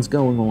 something's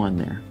going on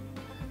there.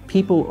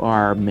 People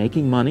are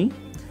making money.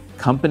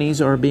 Companies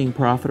are being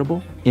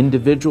profitable,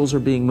 individuals are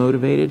being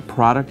motivated,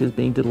 product is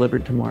being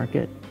delivered to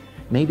market.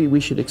 Maybe we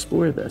should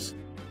explore this.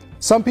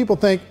 Some people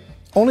think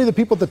only the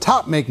people at the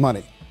top make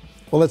money.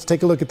 Well, let's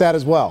take a look at that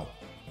as well.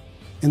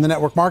 In the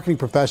network marketing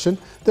profession,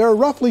 there are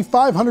roughly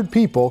 500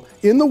 people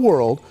in the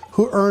world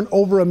who earn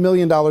over $1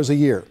 million a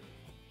year.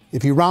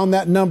 If you round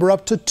that number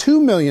up to $2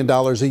 million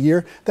a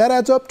year, that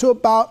adds up to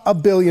about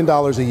 $1 billion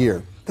a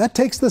year. That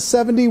takes the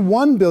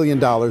 $71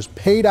 billion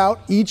paid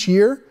out each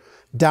year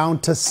down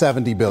to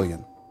 $70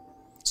 billion.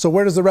 So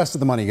where does the rest of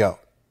the money go?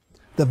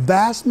 The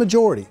vast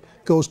majority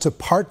goes to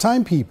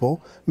part-time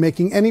people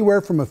making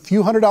anywhere from a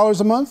few $100s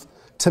a month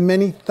to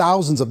many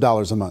thousands of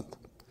dollars a month.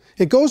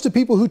 It goes to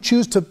people who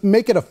choose to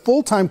make it a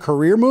full-time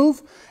career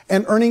move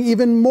and earning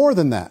even more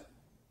than that.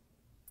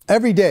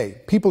 Every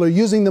day, people are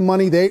using the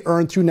money they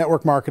earn through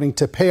network marketing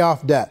to pay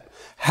off debt,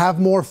 have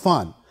more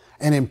fun,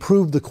 and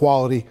improve the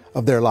quality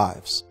of their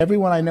lives.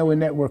 Everyone I know in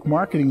network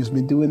marketing has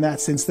been doing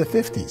that since the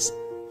 50s.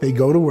 They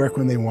go to work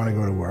when they want to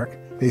go to work.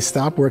 They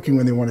stop working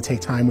when they want to take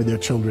time with their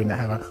children to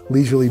have a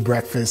leisurely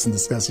breakfast and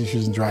discuss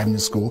issues and driving to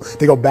school.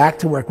 They go back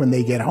to work when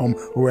they get home,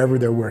 wherever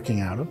they're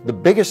working out of. The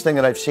biggest thing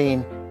that I've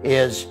seen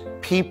is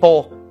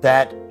people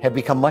that have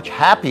become much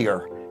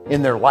happier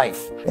in their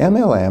life.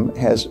 MLM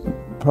has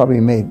probably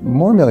made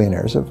more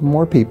millionaires of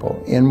more people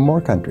in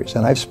more countries,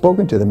 and I've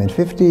spoken to them in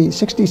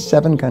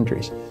 67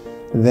 countries,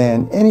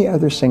 than any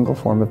other single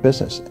form of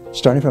business,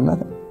 starting from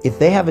nothing. If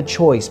they have a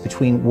choice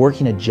between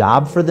working a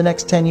job for the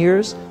next 10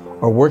 years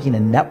or working a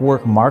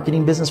network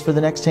marketing business for the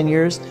next 10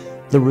 years,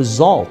 the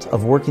result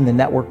of working the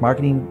network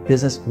marketing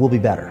business will be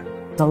better.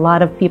 A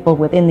lot of people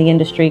within the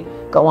industry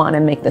go on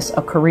and make this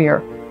a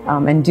career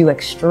and do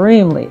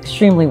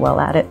extremely well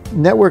at it.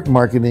 Network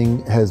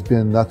marketing has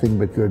been nothing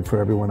but good for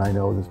everyone I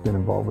know that's been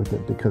involved with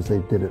it, because they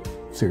did it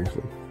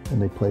seriously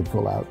and they played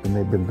full out and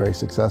they've been very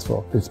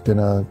successful. It's been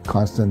a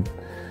constant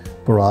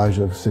barrage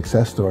of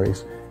success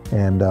stories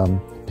and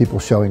people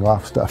showing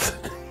off stuff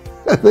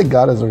that they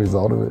got as a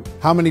result of it.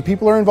 How many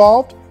people are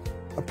involved?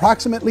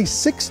 Approximately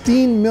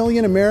 16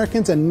 million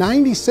Americans and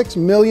 96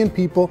 million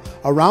people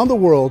around the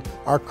world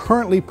are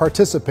currently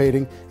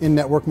participating in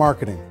network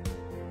marketing.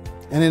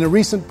 And in a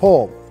recent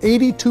poll,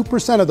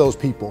 82% of those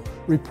people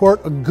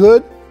report a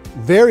good,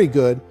 very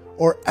good,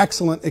 or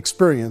excellent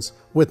experience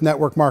with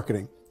network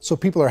marketing. So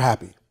people are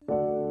happy.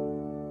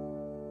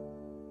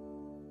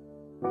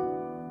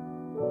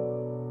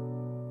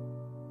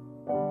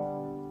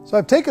 So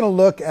I've taken a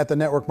look at the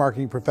network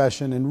marketing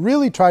profession and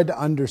really tried to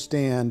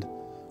understand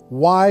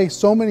why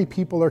so many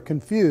people are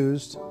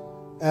confused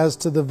as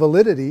to the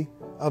validity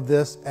of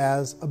this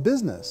as a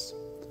business.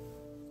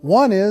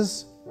 One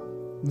is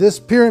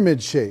this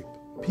pyramid shape.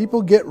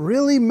 People get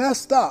really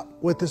messed up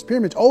with this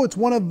pyramid. Oh, it's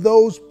one of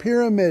those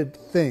pyramid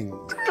things.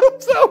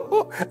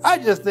 So I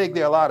just think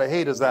there are a lot of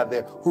haters out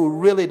there who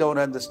really don't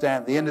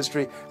understand the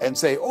industry and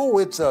say, oh,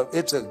 it's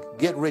a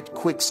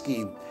get-rich-quick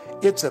scheme.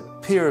 It's a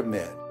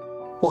pyramid.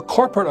 Well,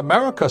 corporate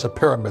America is a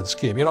pyramid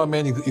scheme. You know what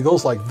I mean? It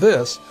goes like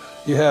this.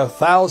 You have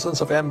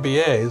thousands of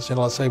MBAs,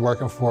 let's say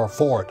working for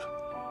Ford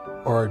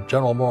or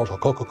General Motors or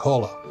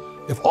Coca-Cola.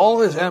 If all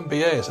these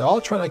MBAs are all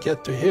trying to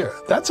get to here,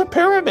 that's a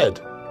pyramid.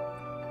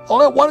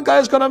 Only one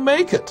guy's going to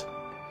make it.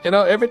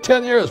 Every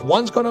 10 years,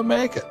 one's going to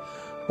make it.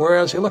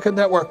 Whereas you look at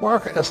network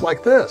marketing, it's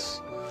like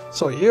this.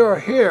 So you're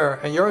here,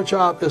 and your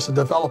job is to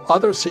develop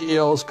other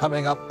CEOs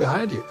coming up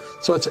behind you.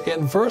 So it's an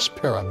inverse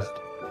pyramid.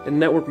 In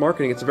network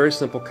marketing, it's a very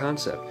simple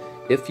concept.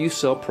 If you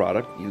sell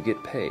product, you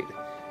get paid.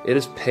 It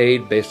is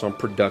paid based on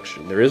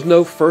production. There is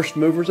no first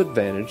mover's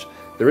advantage.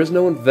 There is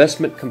no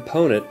investment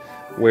component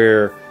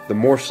where the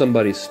more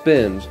somebody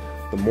spends,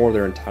 the more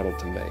they're entitled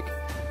to make.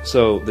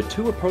 So the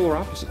two are polar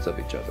opposites of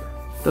each other.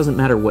 It doesn't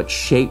matter what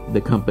shape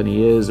the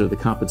company is or the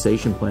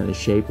compensation plan is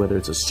shaped, whether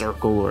it's a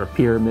circle or a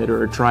pyramid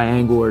or a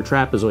triangle or a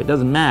trapezoid, it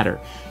doesn't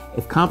matter.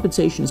 If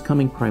compensation is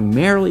coming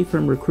primarily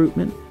from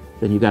recruitment,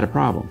 then you've got a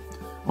problem.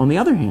 On the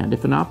other hand,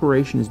 if an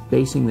operation is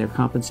basing their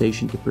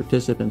compensation to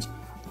participants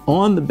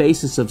on the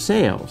basis of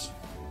sales,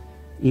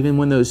 even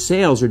when those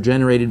sales are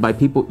generated by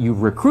people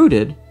you've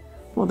recruited,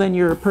 well, then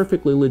you're a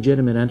perfectly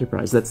legitimate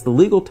enterprise. That's the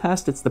legal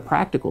test, it's the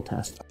practical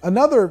test.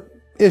 Another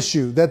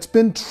issue that's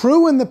been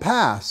true in the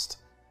past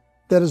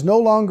that is no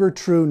longer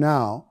true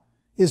now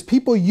is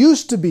people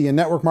used to be in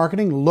network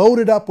marketing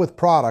loaded up with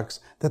products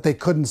that they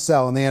couldn't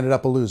sell, and they ended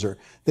up a loser.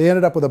 They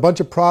ended up with a bunch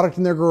of product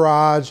in their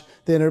garage.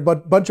 They ended up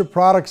with a bunch of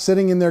products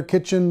sitting in their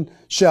kitchen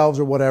shelves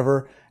or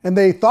whatever, and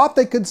they thought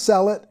they could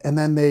sell it, and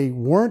then they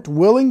weren't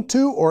willing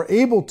to or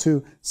able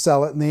to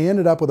sell it, and they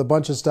ended up with a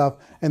bunch of stuff,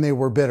 and they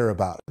were bitter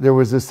about it. There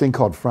was this thing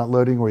called front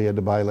loading where you had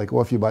to buy,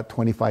 if you bought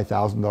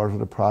 $25,000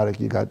 worth of product,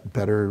 you got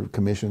better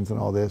commissions and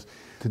all this.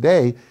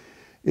 Today,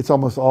 it's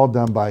almost all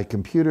done by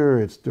computer.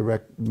 It's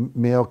direct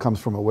mail, comes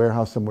from a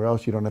warehouse somewhere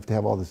else. You don't have to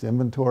have all this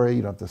inventory.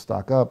 You don't have to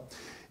stock up.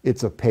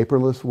 It's a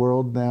paperless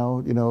world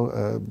now.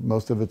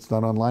 Most of it's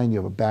done online. You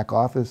have a back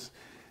office.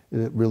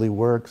 It really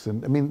works.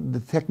 And the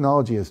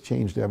technology has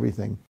changed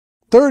everything.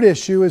 Third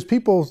issue is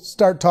people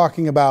start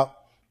talking about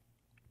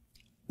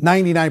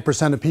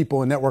 99% of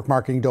people in network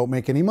marketing don't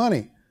make any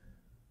money.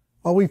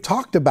 Well, we've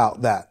talked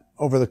about that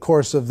over the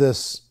course of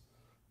this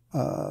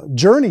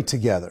journey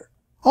together.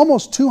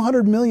 Almost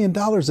 $200 million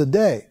a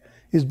day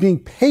is being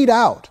paid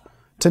out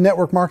to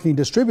network marketing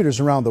distributors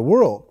around the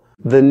world.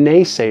 The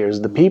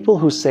naysayers, the people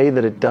who say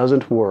that it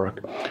doesn't work,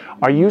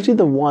 are usually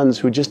the ones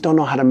who just don't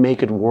know how to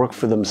make it work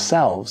for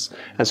themselves.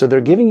 And so they're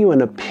giving you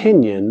an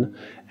opinion,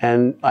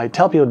 and I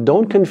tell people,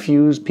 don't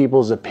confuse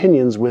people's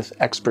opinions with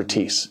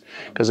expertise,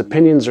 because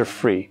opinions are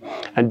free.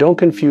 And don't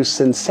confuse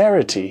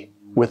sincerity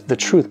with the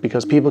truth,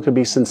 because people could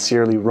be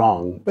sincerely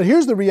wrong. But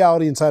here's the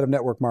reality inside of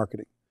network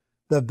marketing.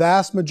 The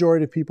vast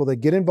majority of people that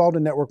get involved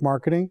in network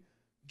marketing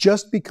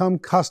just become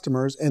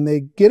customers, and they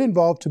get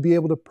involved to be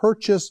able to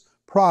purchase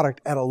product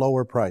at a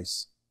lower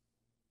price.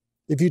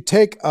 If you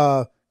take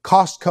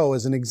Costco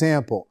as an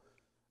example,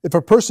 if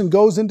a person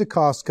goes into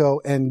Costco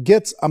and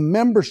gets a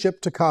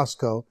membership to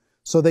Costco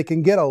so they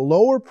can get a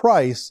lower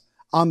price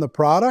on the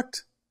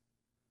product,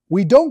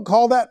 we don't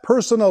call that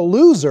person a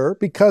loser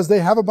because they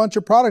have a bunch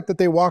of product that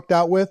they walked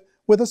out with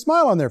with a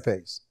smile on their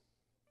face.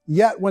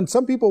 Yet when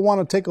some people want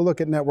to take a look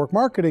at network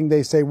marketing,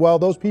 they say, well,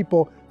 those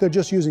people, they're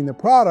just using the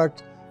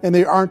product and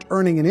they aren't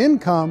earning an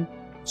income,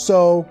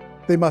 so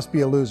they must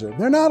be a loser.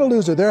 They're not a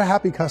loser, they're a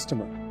happy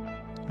customer.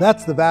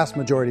 That's the vast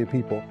majority of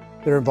people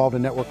that are involved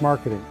in network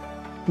marketing.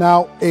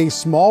 Now, a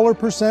smaller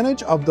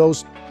percentage of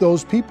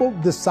those people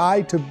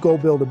decide to go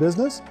build a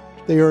business.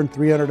 They earn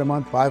 $300 a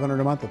month, $500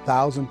 a month,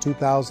 $1,000,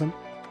 $2,000.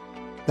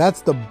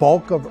 That's the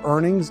bulk of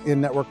earnings in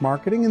network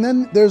marketing. And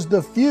then there's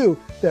the few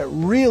that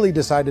really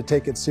decide to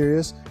take it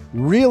serious,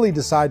 really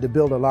decide to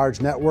build a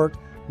large network,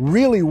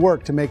 really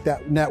work to make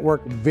that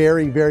network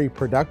very, very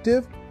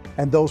productive.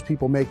 And those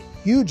people make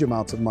huge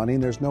amounts of money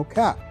and there's no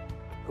cap.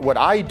 What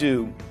I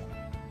do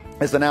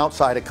as an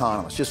outside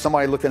economist, just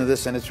somebody looking at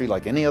this industry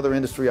like any other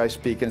industry I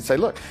speak and say,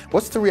 look,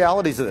 what's the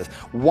realities of this?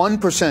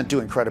 1% do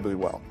incredibly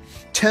well.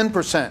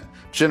 10%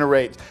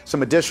 generate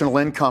some additional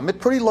income at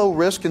pretty low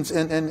risk and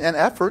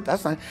effort.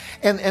 That's not,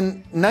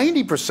 and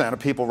 90% of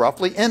people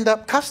roughly end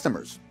up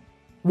customers.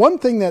 One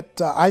thing that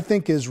I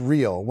think is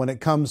real when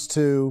it comes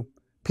to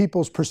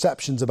people's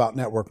perceptions about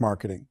network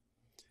marketing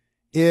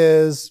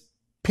is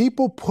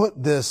people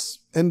put this,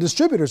 and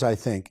distributors, I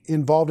think,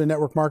 involved in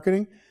network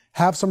marketing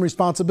have some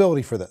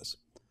responsibility for this.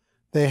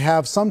 They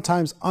have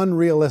sometimes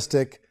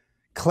unrealistic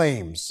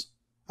claims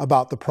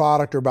about the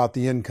product or about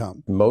the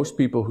income. Most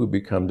people who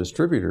become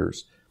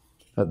distributors,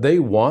 they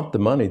want the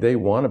money, they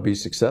want to be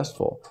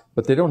successful,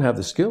 but they don't have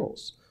the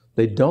skills.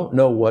 They don't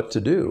know what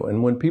to do.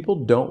 And when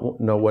people don't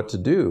know what to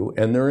do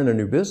and they're in a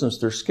new business,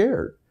 they're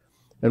scared.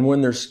 And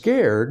when they're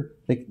scared,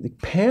 they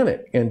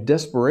panic and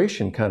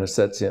desperation kind of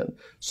sets in.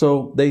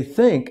 So they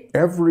think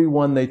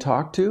everyone they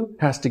talk to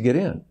has to get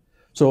in.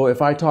 So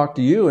if I talk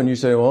to you and you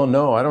say, well,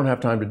 no, I don't have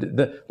time to do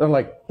that, they're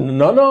like,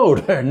 no,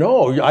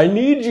 I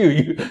need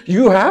you.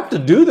 You have to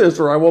do this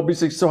or I won't be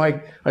successful.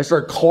 So I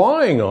start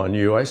clawing on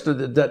you. I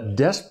start that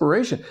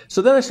desperation.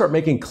 So then I start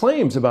making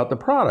claims about the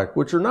product,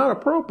 which are not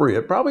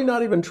appropriate, probably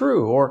not even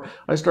true. Or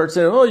I start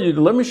saying, oh,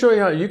 let me show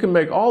you how you can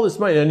make all this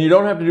money and you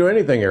don't have to do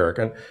anything, Eric.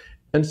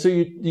 And so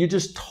you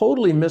just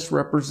totally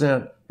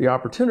misrepresent the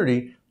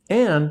opportunity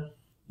and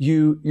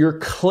you're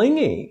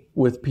clingy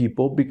with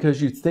people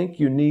because you think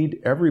you need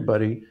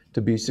everybody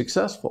to be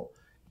successful,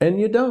 and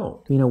you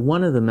don't. You know,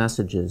 one of the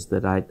messages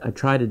that I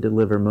try to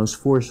deliver most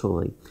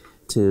forcefully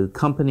to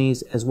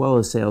companies as well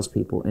as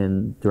salespeople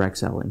in direct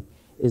selling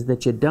is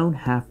that you don't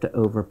have to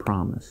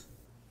overpromise.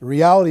 The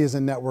reality is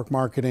in network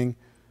marketing,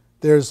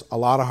 there's a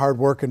lot of hard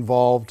work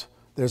involved.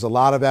 There's a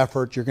lot of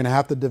effort. You're going to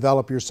have to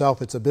develop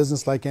yourself. It's a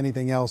business like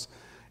anything else.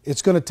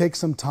 It's going to take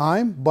some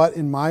time, but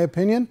in my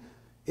opinion,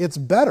 it's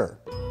better.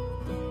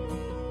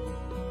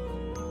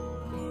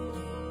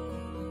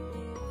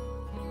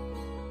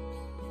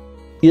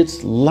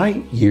 It's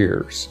light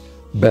years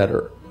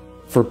better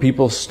for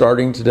people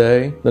starting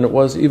today than it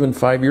was even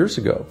 5 years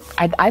ago.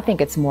 I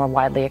think it's more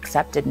widely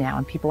accepted now,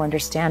 and people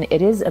understand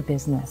it is a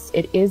business.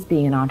 It is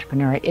being an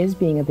entrepreneur. It is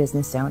being a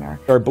business owner.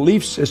 Our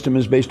belief system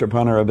is based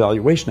upon our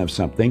evaluation of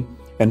something,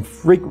 and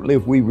frequently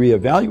if we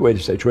reevaluate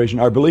a situation,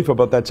 our belief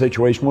about that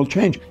situation will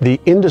change.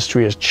 The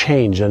industry has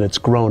changed and it's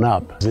grown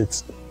up.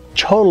 It's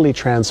totally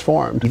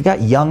transformed. You've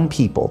got young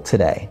people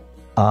today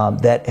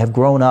that have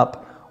grown up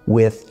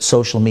with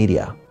social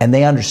media, and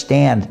they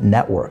understand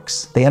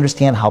networks. They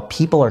understand how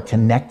people are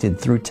connected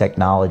through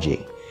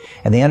technology,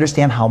 and they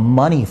understand how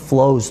money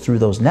flows through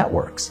those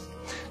networks.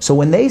 So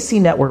when they see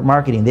network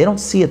marketing, they don't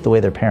see it the way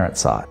their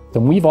parents saw it.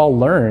 And we've all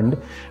learned,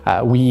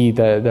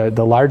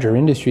 the larger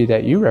industry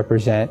that you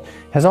represent,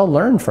 has all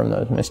learned from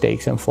those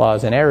mistakes and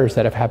flaws and errors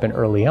that have happened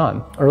early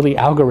on. Early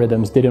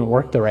algorithms didn't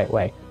work the right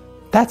way.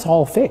 That's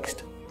all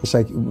fixed. It's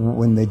like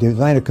when they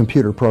design a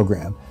computer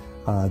program,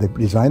 they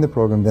design the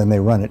program, then they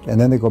run it, and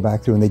then they go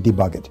back through and they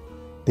debug it.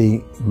 The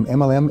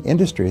MLM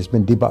industry has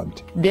been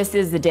debugged. This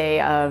is the day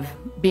of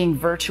being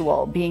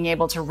virtual, being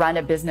able to run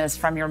a business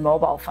from your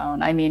mobile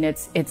phone. I mean,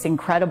 it's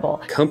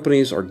incredible.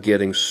 Companies are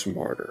getting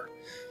smarter.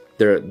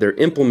 They're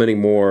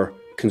implementing more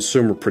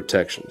consumer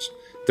protections.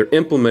 They're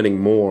implementing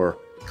more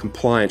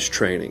compliance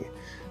training.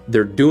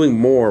 They're doing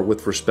more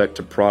with respect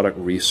to product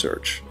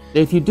research.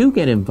 If you do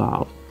get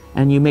involved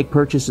and you make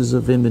purchases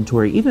of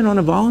inventory, even on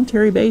a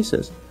voluntary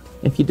basis,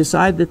 if you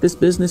decide that this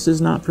business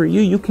is not for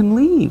you, you can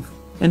leave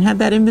and have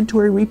that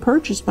inventory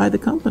repurchased by the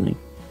company.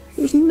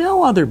 There's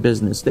no other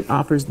business that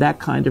offers that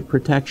kind of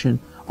protection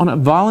on a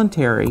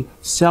voluntary,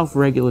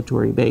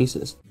 self-regulatory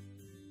basis.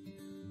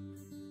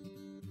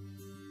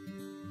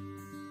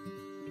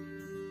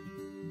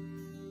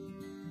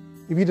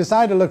 If you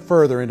decide to look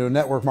further into a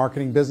network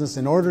marketing business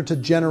in order to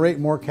generate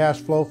more cash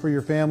flow for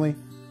your family,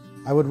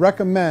 I would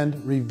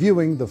recommend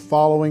reviewing the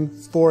following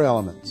 4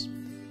 elements.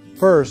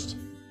 First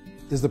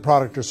is the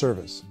product or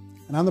service.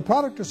 And on the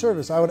product or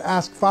service, I would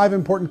ask 5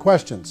 important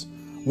questions.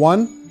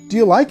 1, do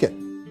you like it?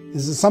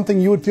 Is it something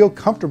you would feel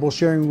comfortable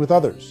sharing with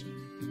others?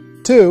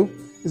 2,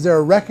 is there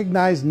a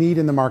recognized need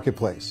in the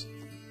marketplace?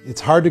 It's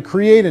hard to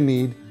create a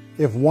need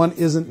if one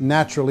isn't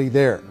naturally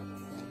there.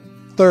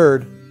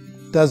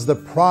 3rd, does the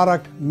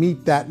product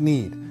meet that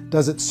need?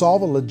 Does it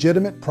solve a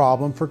legitimate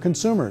problem for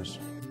consumers?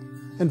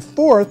 And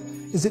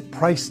 4th, Is it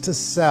priced to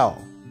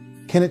sell?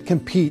 Can it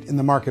compete in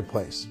the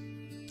marketplace?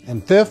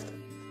 And fifth,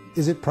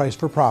 is it priced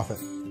for profit?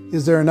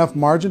 Is there enough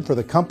margin for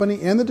the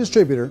company and the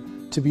distributor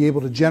to be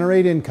able to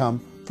generate income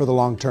for the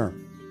long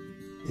term?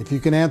 If you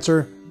can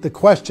answer the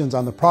questions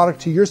on the product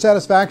to your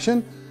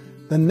satisfaction,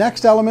 the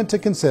next element to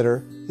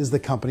consider is the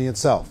company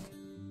itself.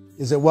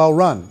 Is it well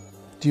run?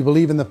 Do you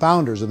believe in the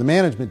founders or the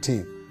management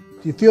team?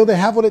 Do you feel they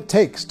have what it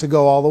takes to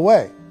go all the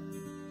way?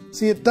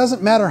 See, it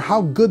doesn't matter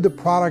how good the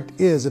product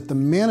is if the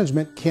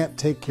management can't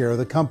take care of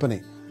the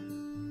company.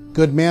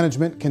 Good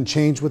management can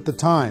change with the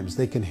times.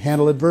 They can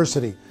handle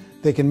adversity.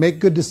 They can make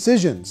good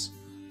decisions.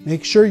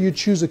 Make sure you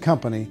choose a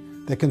company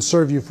that can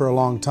serve you for a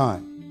long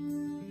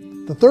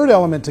time. The third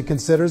element to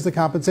consider is the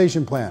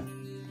compensation plan.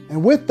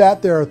 And with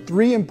that, there are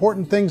 3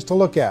 important things to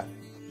look at.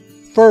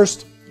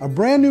 First, a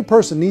brand new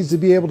person needs to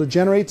be able to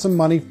generate some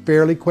money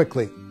fairly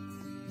quickly.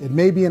 It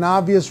may be an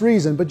obvious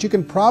reason, but you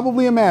can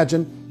probably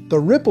imagine the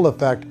ripple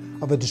effect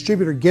of a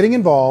distributor getting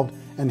involved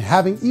and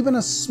having even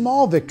a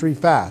small victory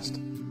fast.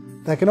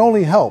 That can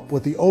only help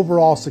with the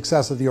overall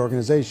success of the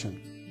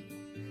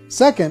organization.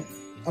 Second,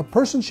 a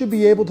person should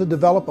be able to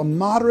develop a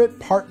moderate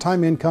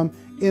part-time income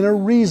in a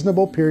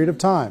reasonable period of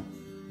time.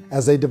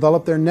 As they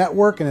develop their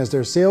network and as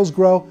their sales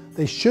grow,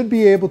 they should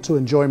be able to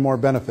enjoy more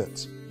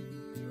benefits.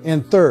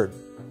 And third,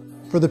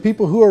 for the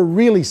people who are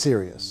really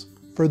serious,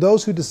 for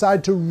those who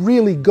decide to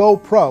really go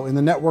pro in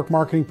the network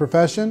marketing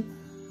profession,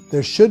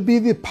 there should be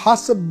the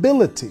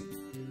possibility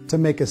to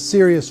make a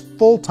serious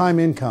full-time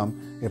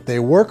income if they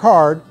work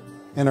hard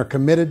and are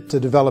committed to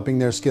developing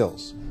their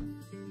skills.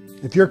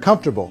 If you're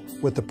comfortable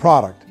with the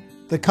product,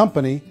 the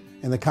company,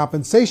 and the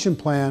compensation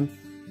plan,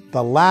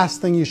 the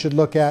last thing you should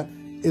look at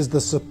is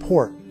the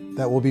support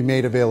that will be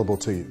made available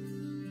to you.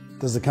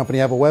 Does the company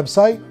have a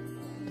website?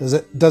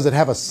 Does it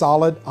have a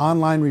solid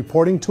online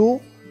reporting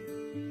tool?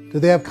 Do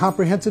they have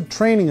comprehensive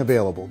training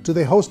available? Do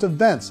they host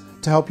events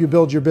to help you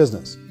build your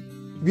business?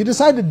 If you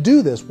decide to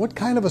do this, what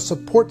kind of a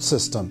support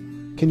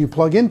system can you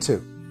plug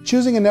into?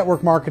 Choosing a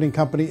network marketing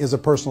company is a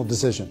personal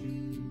decision.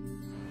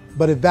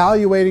 But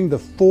evaluating the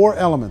 4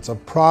 elements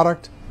of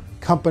product,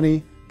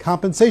 company,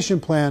 compensation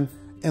plan,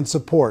 and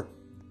support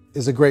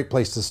is a great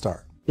place to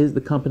start. Is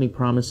the company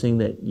promising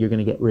that you're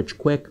going to get rich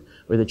quick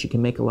or that you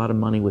can make a lot of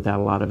money without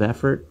a lot of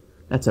effort?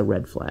 That's a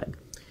red flag.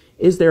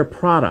 Is there a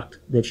product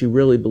that you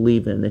really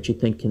believe in that you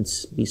think can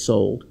be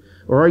sold?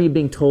 Or are you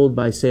being told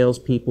by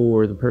salespeople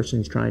or the person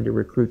who's trying to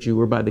recruit you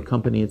or by the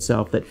company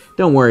itself that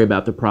don't worry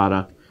about the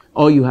product,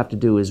 all you have to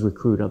do is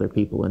recruit other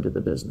people into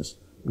the business?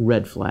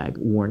 Red flag,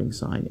 warning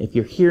sign. If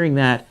you're hearing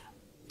that,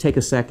 take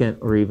a second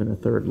or even a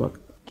third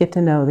look. Get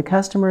to know the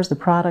customers, the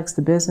products,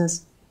 the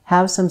business,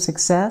 have some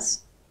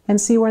success, and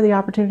see where the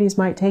opportunities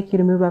might take you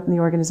to move up in the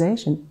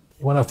organization.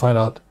 You want to find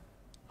out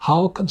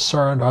how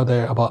concerned are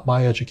they about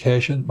my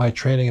education, my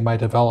training, and my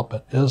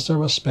development? Is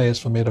there a space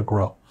for me to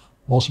grow?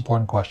 Most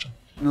important question.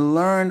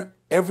 Learn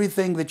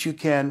everything that you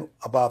can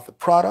about the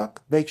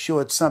product. Make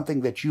sure it's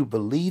something that you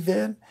believe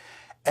in,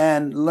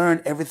 and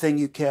learn everything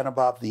you can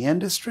about the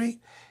industry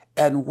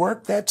and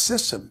work that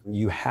system.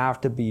 You have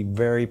to be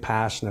very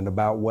passionate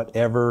about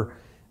whatever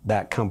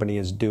that company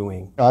is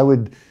doing. I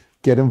would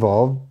get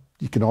involved.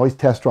 You can always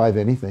test drive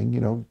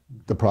anything,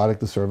 the product,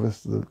 the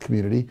service, the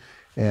community,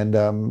 and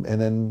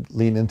then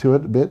lean into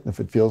it a bit. If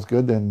it feels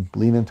good, then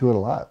lean into it a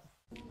lot.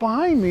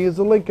 Behind me is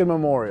the Lincoln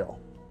Memorial.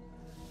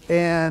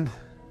 And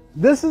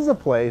this is a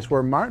place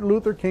where Martin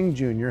Luther King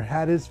Jr.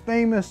 had his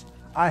famous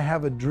 "I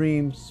Have a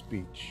Dream"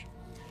 speech.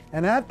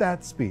 And at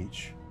that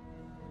speech,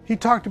 he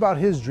talked about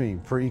his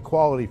dream for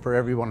equality for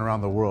everyone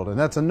around the world, and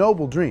that's a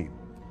noble dream.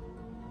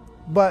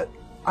 But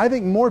I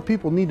think more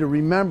people need to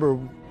remember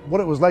what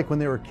it was like when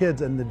they were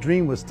kids and the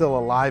dream was still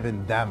alive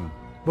in them.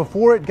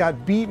 Before it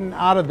got beaten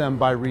out of them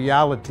by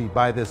reality,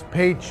 by this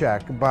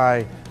paycheck,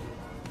 by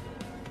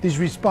these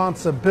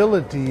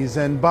responsibilities,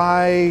 and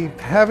by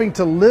having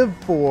to live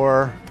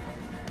for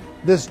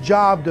this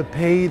job to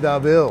pay the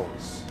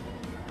bills.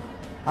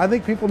 I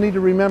think people need to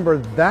remember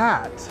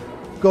that,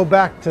 go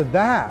back to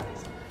that.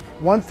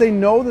 Once they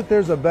know that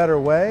there's a better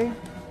way,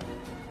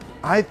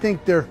 I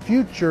think their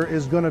future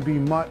is going to be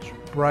much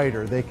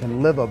brighter. They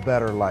can live a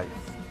better life.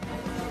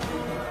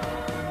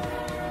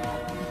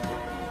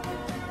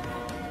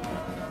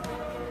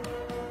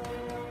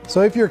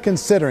 So if you're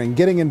considering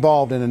getting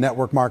involved in a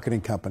network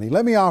marketing company,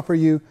 let me offer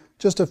you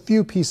just a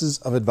few pieces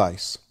of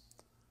advice.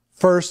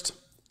 First,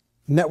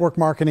 network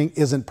marketing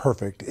isn't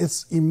perfect.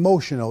 It's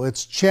emotional,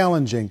 it's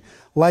challenging.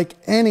 Like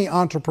any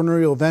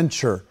entrepreneurial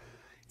venture,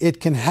 it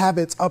can have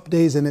its up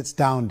days and its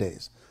down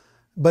days.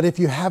 But if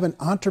you have an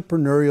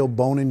entrepreneurial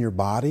bone in your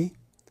body,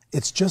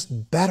 it's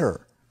just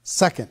better.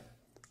 Second,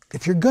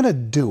 if you're going to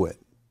do it,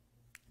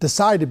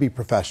 decide to be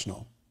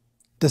professional.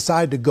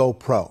 Decide to go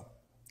pro.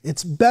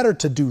 It's better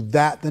to do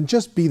that than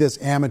just be this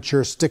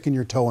amateur sticking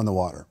your toe in the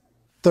water.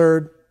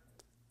 Third,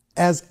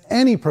 as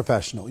any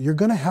professional, you're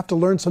going to have to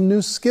learn some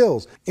new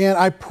skills. And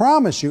I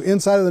promise you,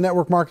 inside of the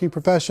network marketing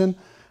profession,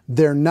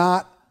 they're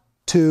not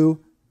too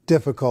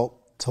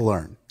difficult to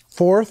learn.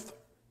 Fourth,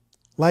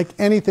 like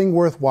anything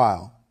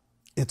worthwhile,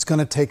 it's going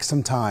to take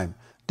some time.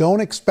 Don't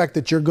expect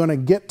that you're going to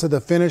get to the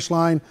finish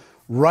line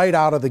right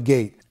out of the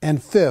gate. And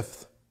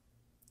fifth,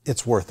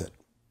 it's worth it.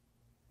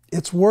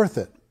 It's worth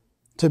it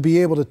to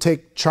be able to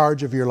take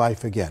charge of your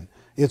life again.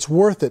 It's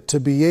worth it to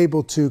be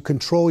able to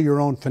control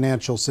your own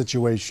financial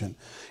situation.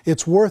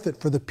 It's worth it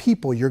for the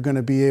people you're going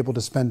to be able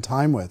to spend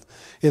time with.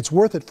 It's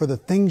worth it for the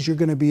things you're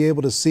going to be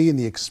able to see and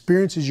the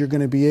experiences you're going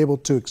to be able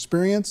to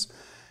experience.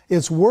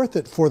 It's worth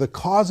it for the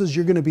causes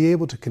you're going to be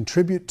able to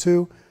contribute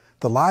to,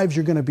 the lives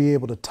you're going to be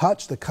able to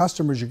touch, the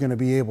customers you're going to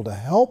be able to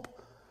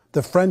help,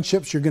 the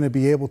friendships you're going to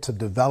be able to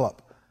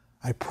develop.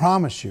 I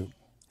promise you,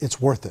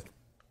 it's worth it.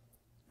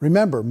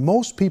 Remember,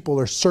 most people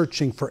are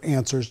searching for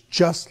answers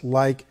just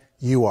like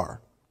you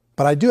are.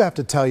 But I do have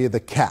to tell you the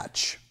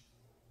catch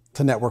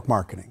to network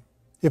marketing.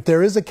 If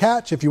there is a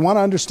catch, if you want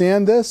to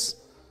understand this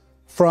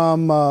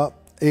from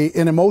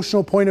an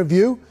emotional point of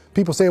view,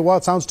 people say, well,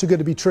 it sounds too good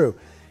to be true.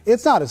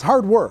 It's not, it's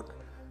hard work.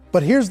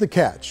 But here's the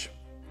catch.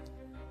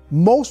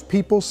 Most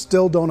people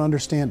still don't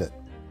understand it.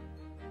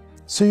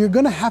 So you're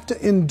going to have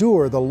to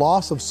endure the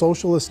loss of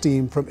social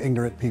esteem from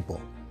ignorant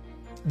people.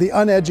 The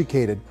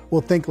uneducated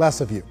will think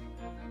less of you.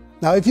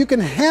 Now, if you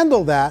can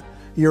handle that,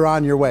 you're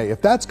on your way.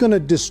 If that's going to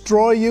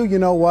destroy you, you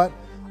know what?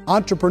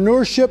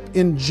 Entrepreneurship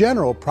in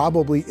general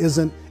probably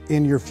isn't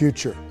in your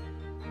future.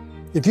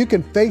 If you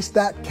can face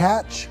that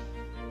catch,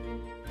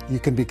 you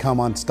can become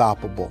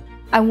unstoppable.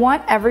 I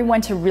want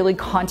everyone to really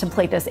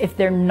contemplate this if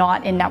they're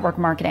not in network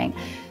marketing.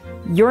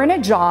 You're in a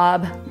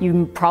job,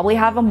 you probably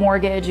have a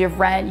mortgage, you have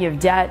rent, you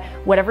have debt,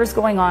 whatever's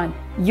going on.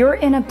 You're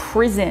in a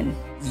prison.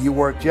 You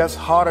work just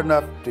hard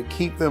enough to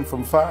keep them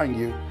from firing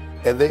you,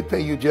 and they pay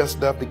you just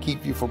enough to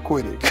keep you from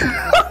quitting.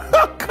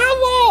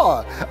 Come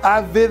on!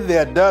 I've been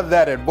there, done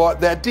that, and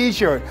bought that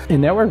t-shirt.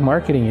 In network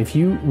marketing, if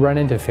you run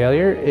into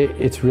failure,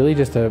 it's really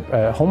just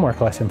a homework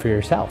lesson for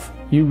yourself.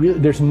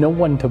 There's no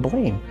one to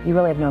blame. You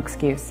really have no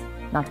excuse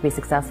not to be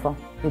successful.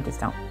 You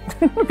just don't.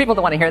 People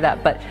don't want to hear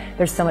that, but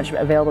there's so much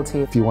available to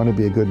you. If you want to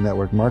be a good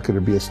network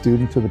marketer, be a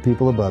student to the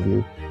people above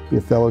you, be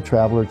a fellow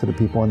traveler to the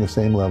people on the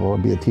same level,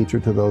 and be a teacher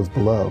to those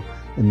below,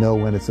 and know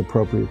when it's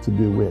appropriate to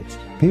do which.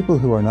 People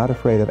who are not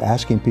afraid of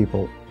asking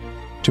people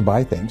to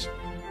buy things,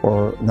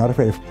 or not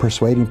afraid of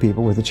persuading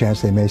people with a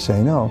chance they may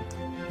say no,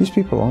 these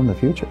people own the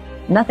future.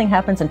 Nothing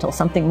happens until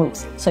something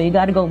moves. So you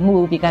got to go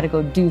move, you got to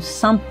go do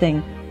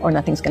something, or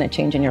nothing's going to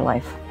change in your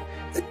life.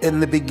 In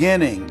the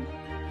beginning,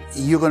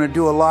 you're going to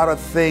do a lot of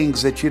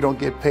things that you don't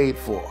get paid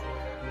for.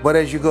 But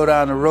as you go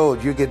down the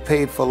road, you get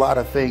paid for a lot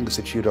of things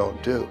that you don't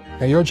do.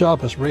 And your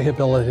job is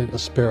rehabilitating the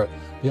spirit,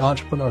 the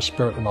entrepreneur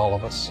spirit in all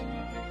of us.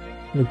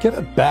 You get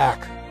it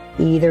back.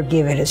 Either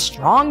give it a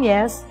strong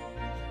yes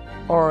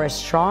or a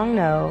strong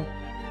no,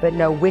 but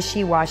no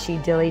wishy-washy,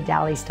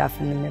 dilly-dally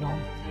stuff in the middle.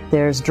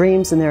 There's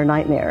dreams and there are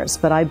nightmares,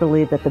 but I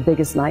believe that the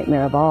biggest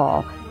nightmare of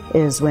all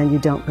is when you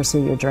don't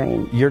pursue your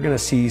dream. You're going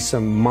to see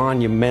some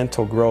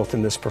monumental growth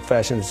in this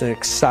profession. It's an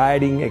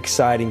exciting,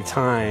 exciting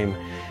time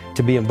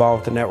to be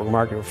involved with the network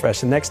marketing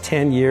profession. The next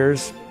 10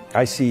 years,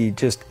 I see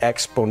just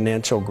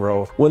exponential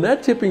growth. When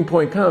that tipping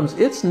point comes,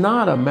 it's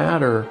not a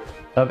matter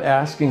of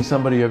asking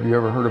somebody, have you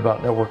ever heard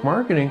about network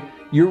marketing?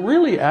 You're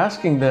really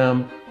asking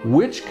them,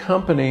 which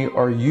company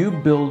are you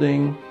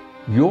building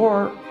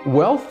your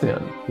wealth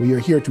in? We are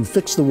here to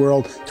fix the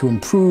world, to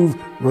improve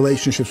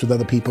relationships with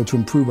other people, to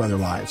improve other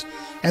lives.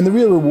 And the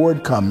real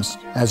reward comes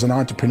as an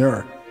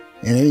entrepreneur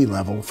in any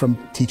level from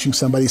teaching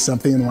somebody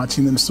something and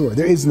watching them soar.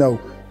 There is no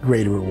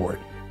greater reward.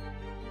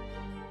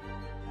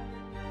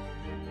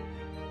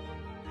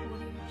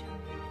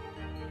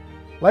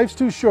 Life's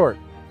too short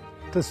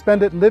to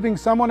spend it living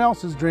someone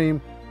else's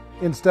dream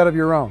instead of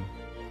your own.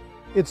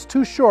 It's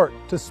too short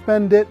to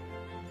spend it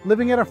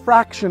living at a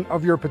fraction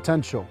of your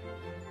potential.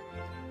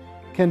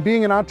 Can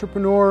being an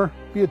entrepreneur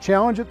be a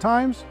challenge at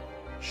times?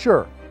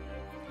 Sure.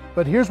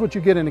 But here's what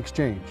you get in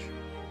exchange.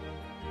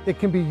 It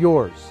can be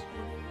yours.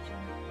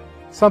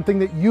 Something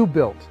that you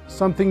built,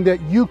 something that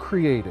you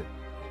created,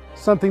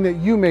 something that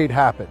you made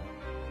happen.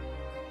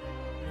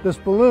 This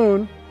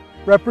balloon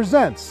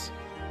represents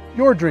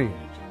your dream.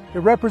 It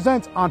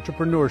represents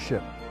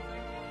entrepreneurship.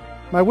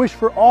 My wish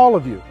for all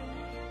of you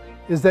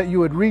is that you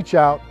would reach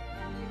out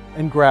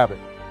and grab it.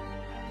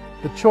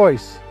 The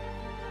choice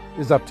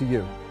is up to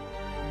you.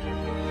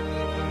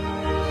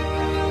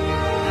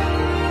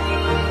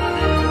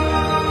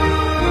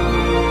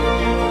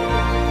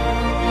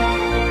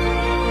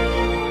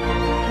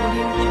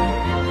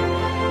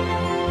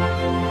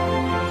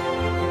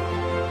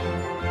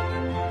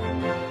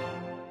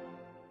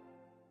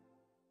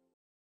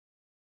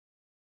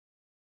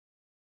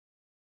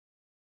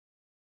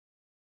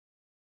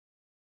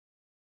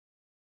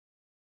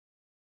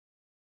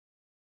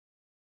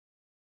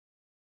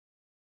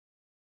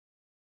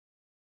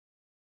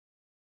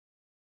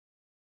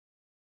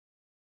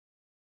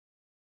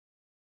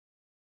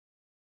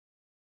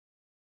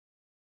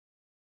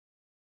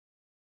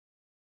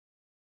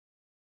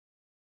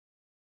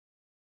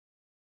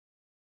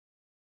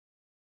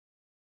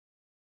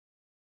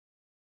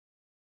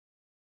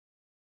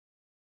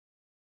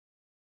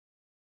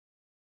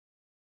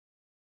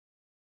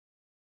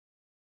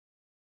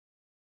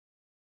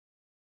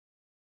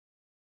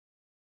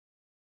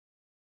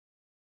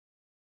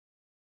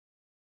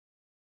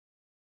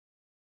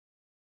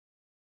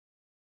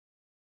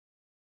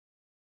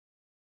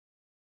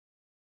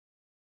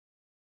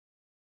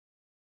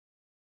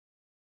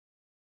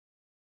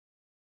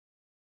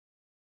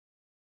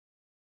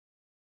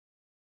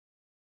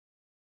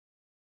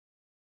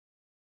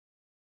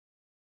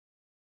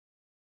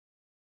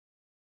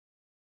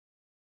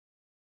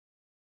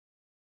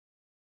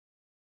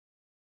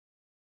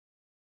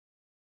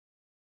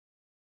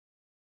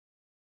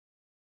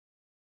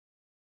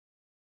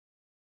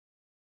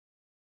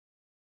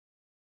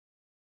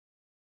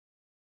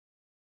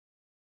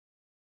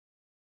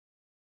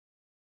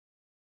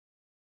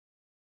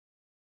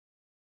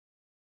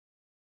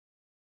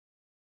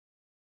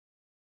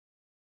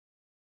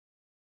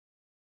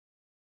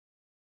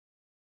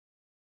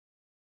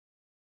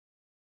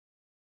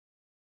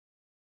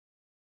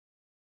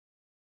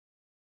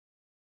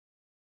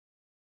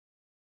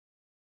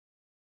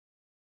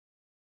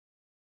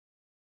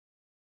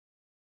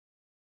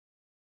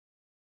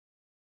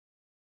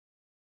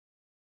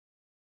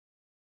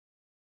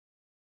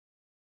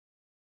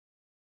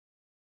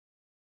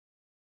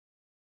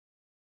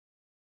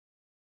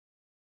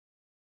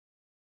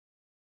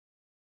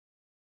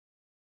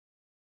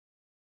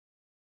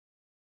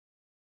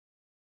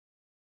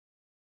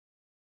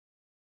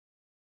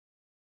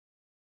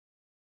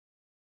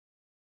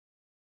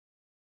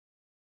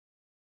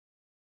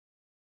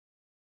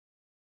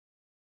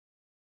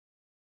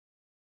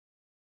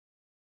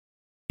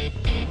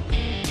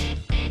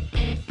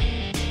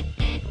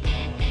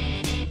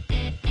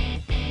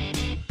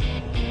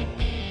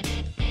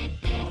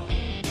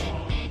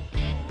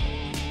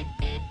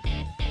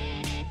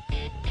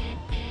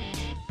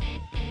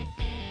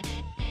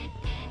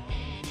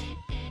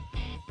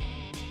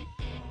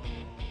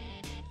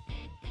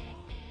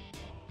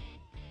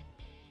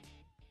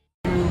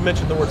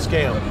 mention the word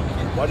scam?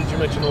 Why did you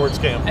mention the word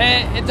scam?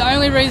 The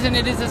only reason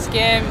it is a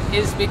scam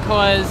is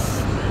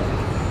because...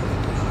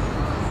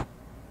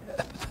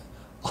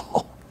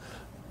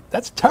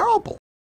 That's terrible.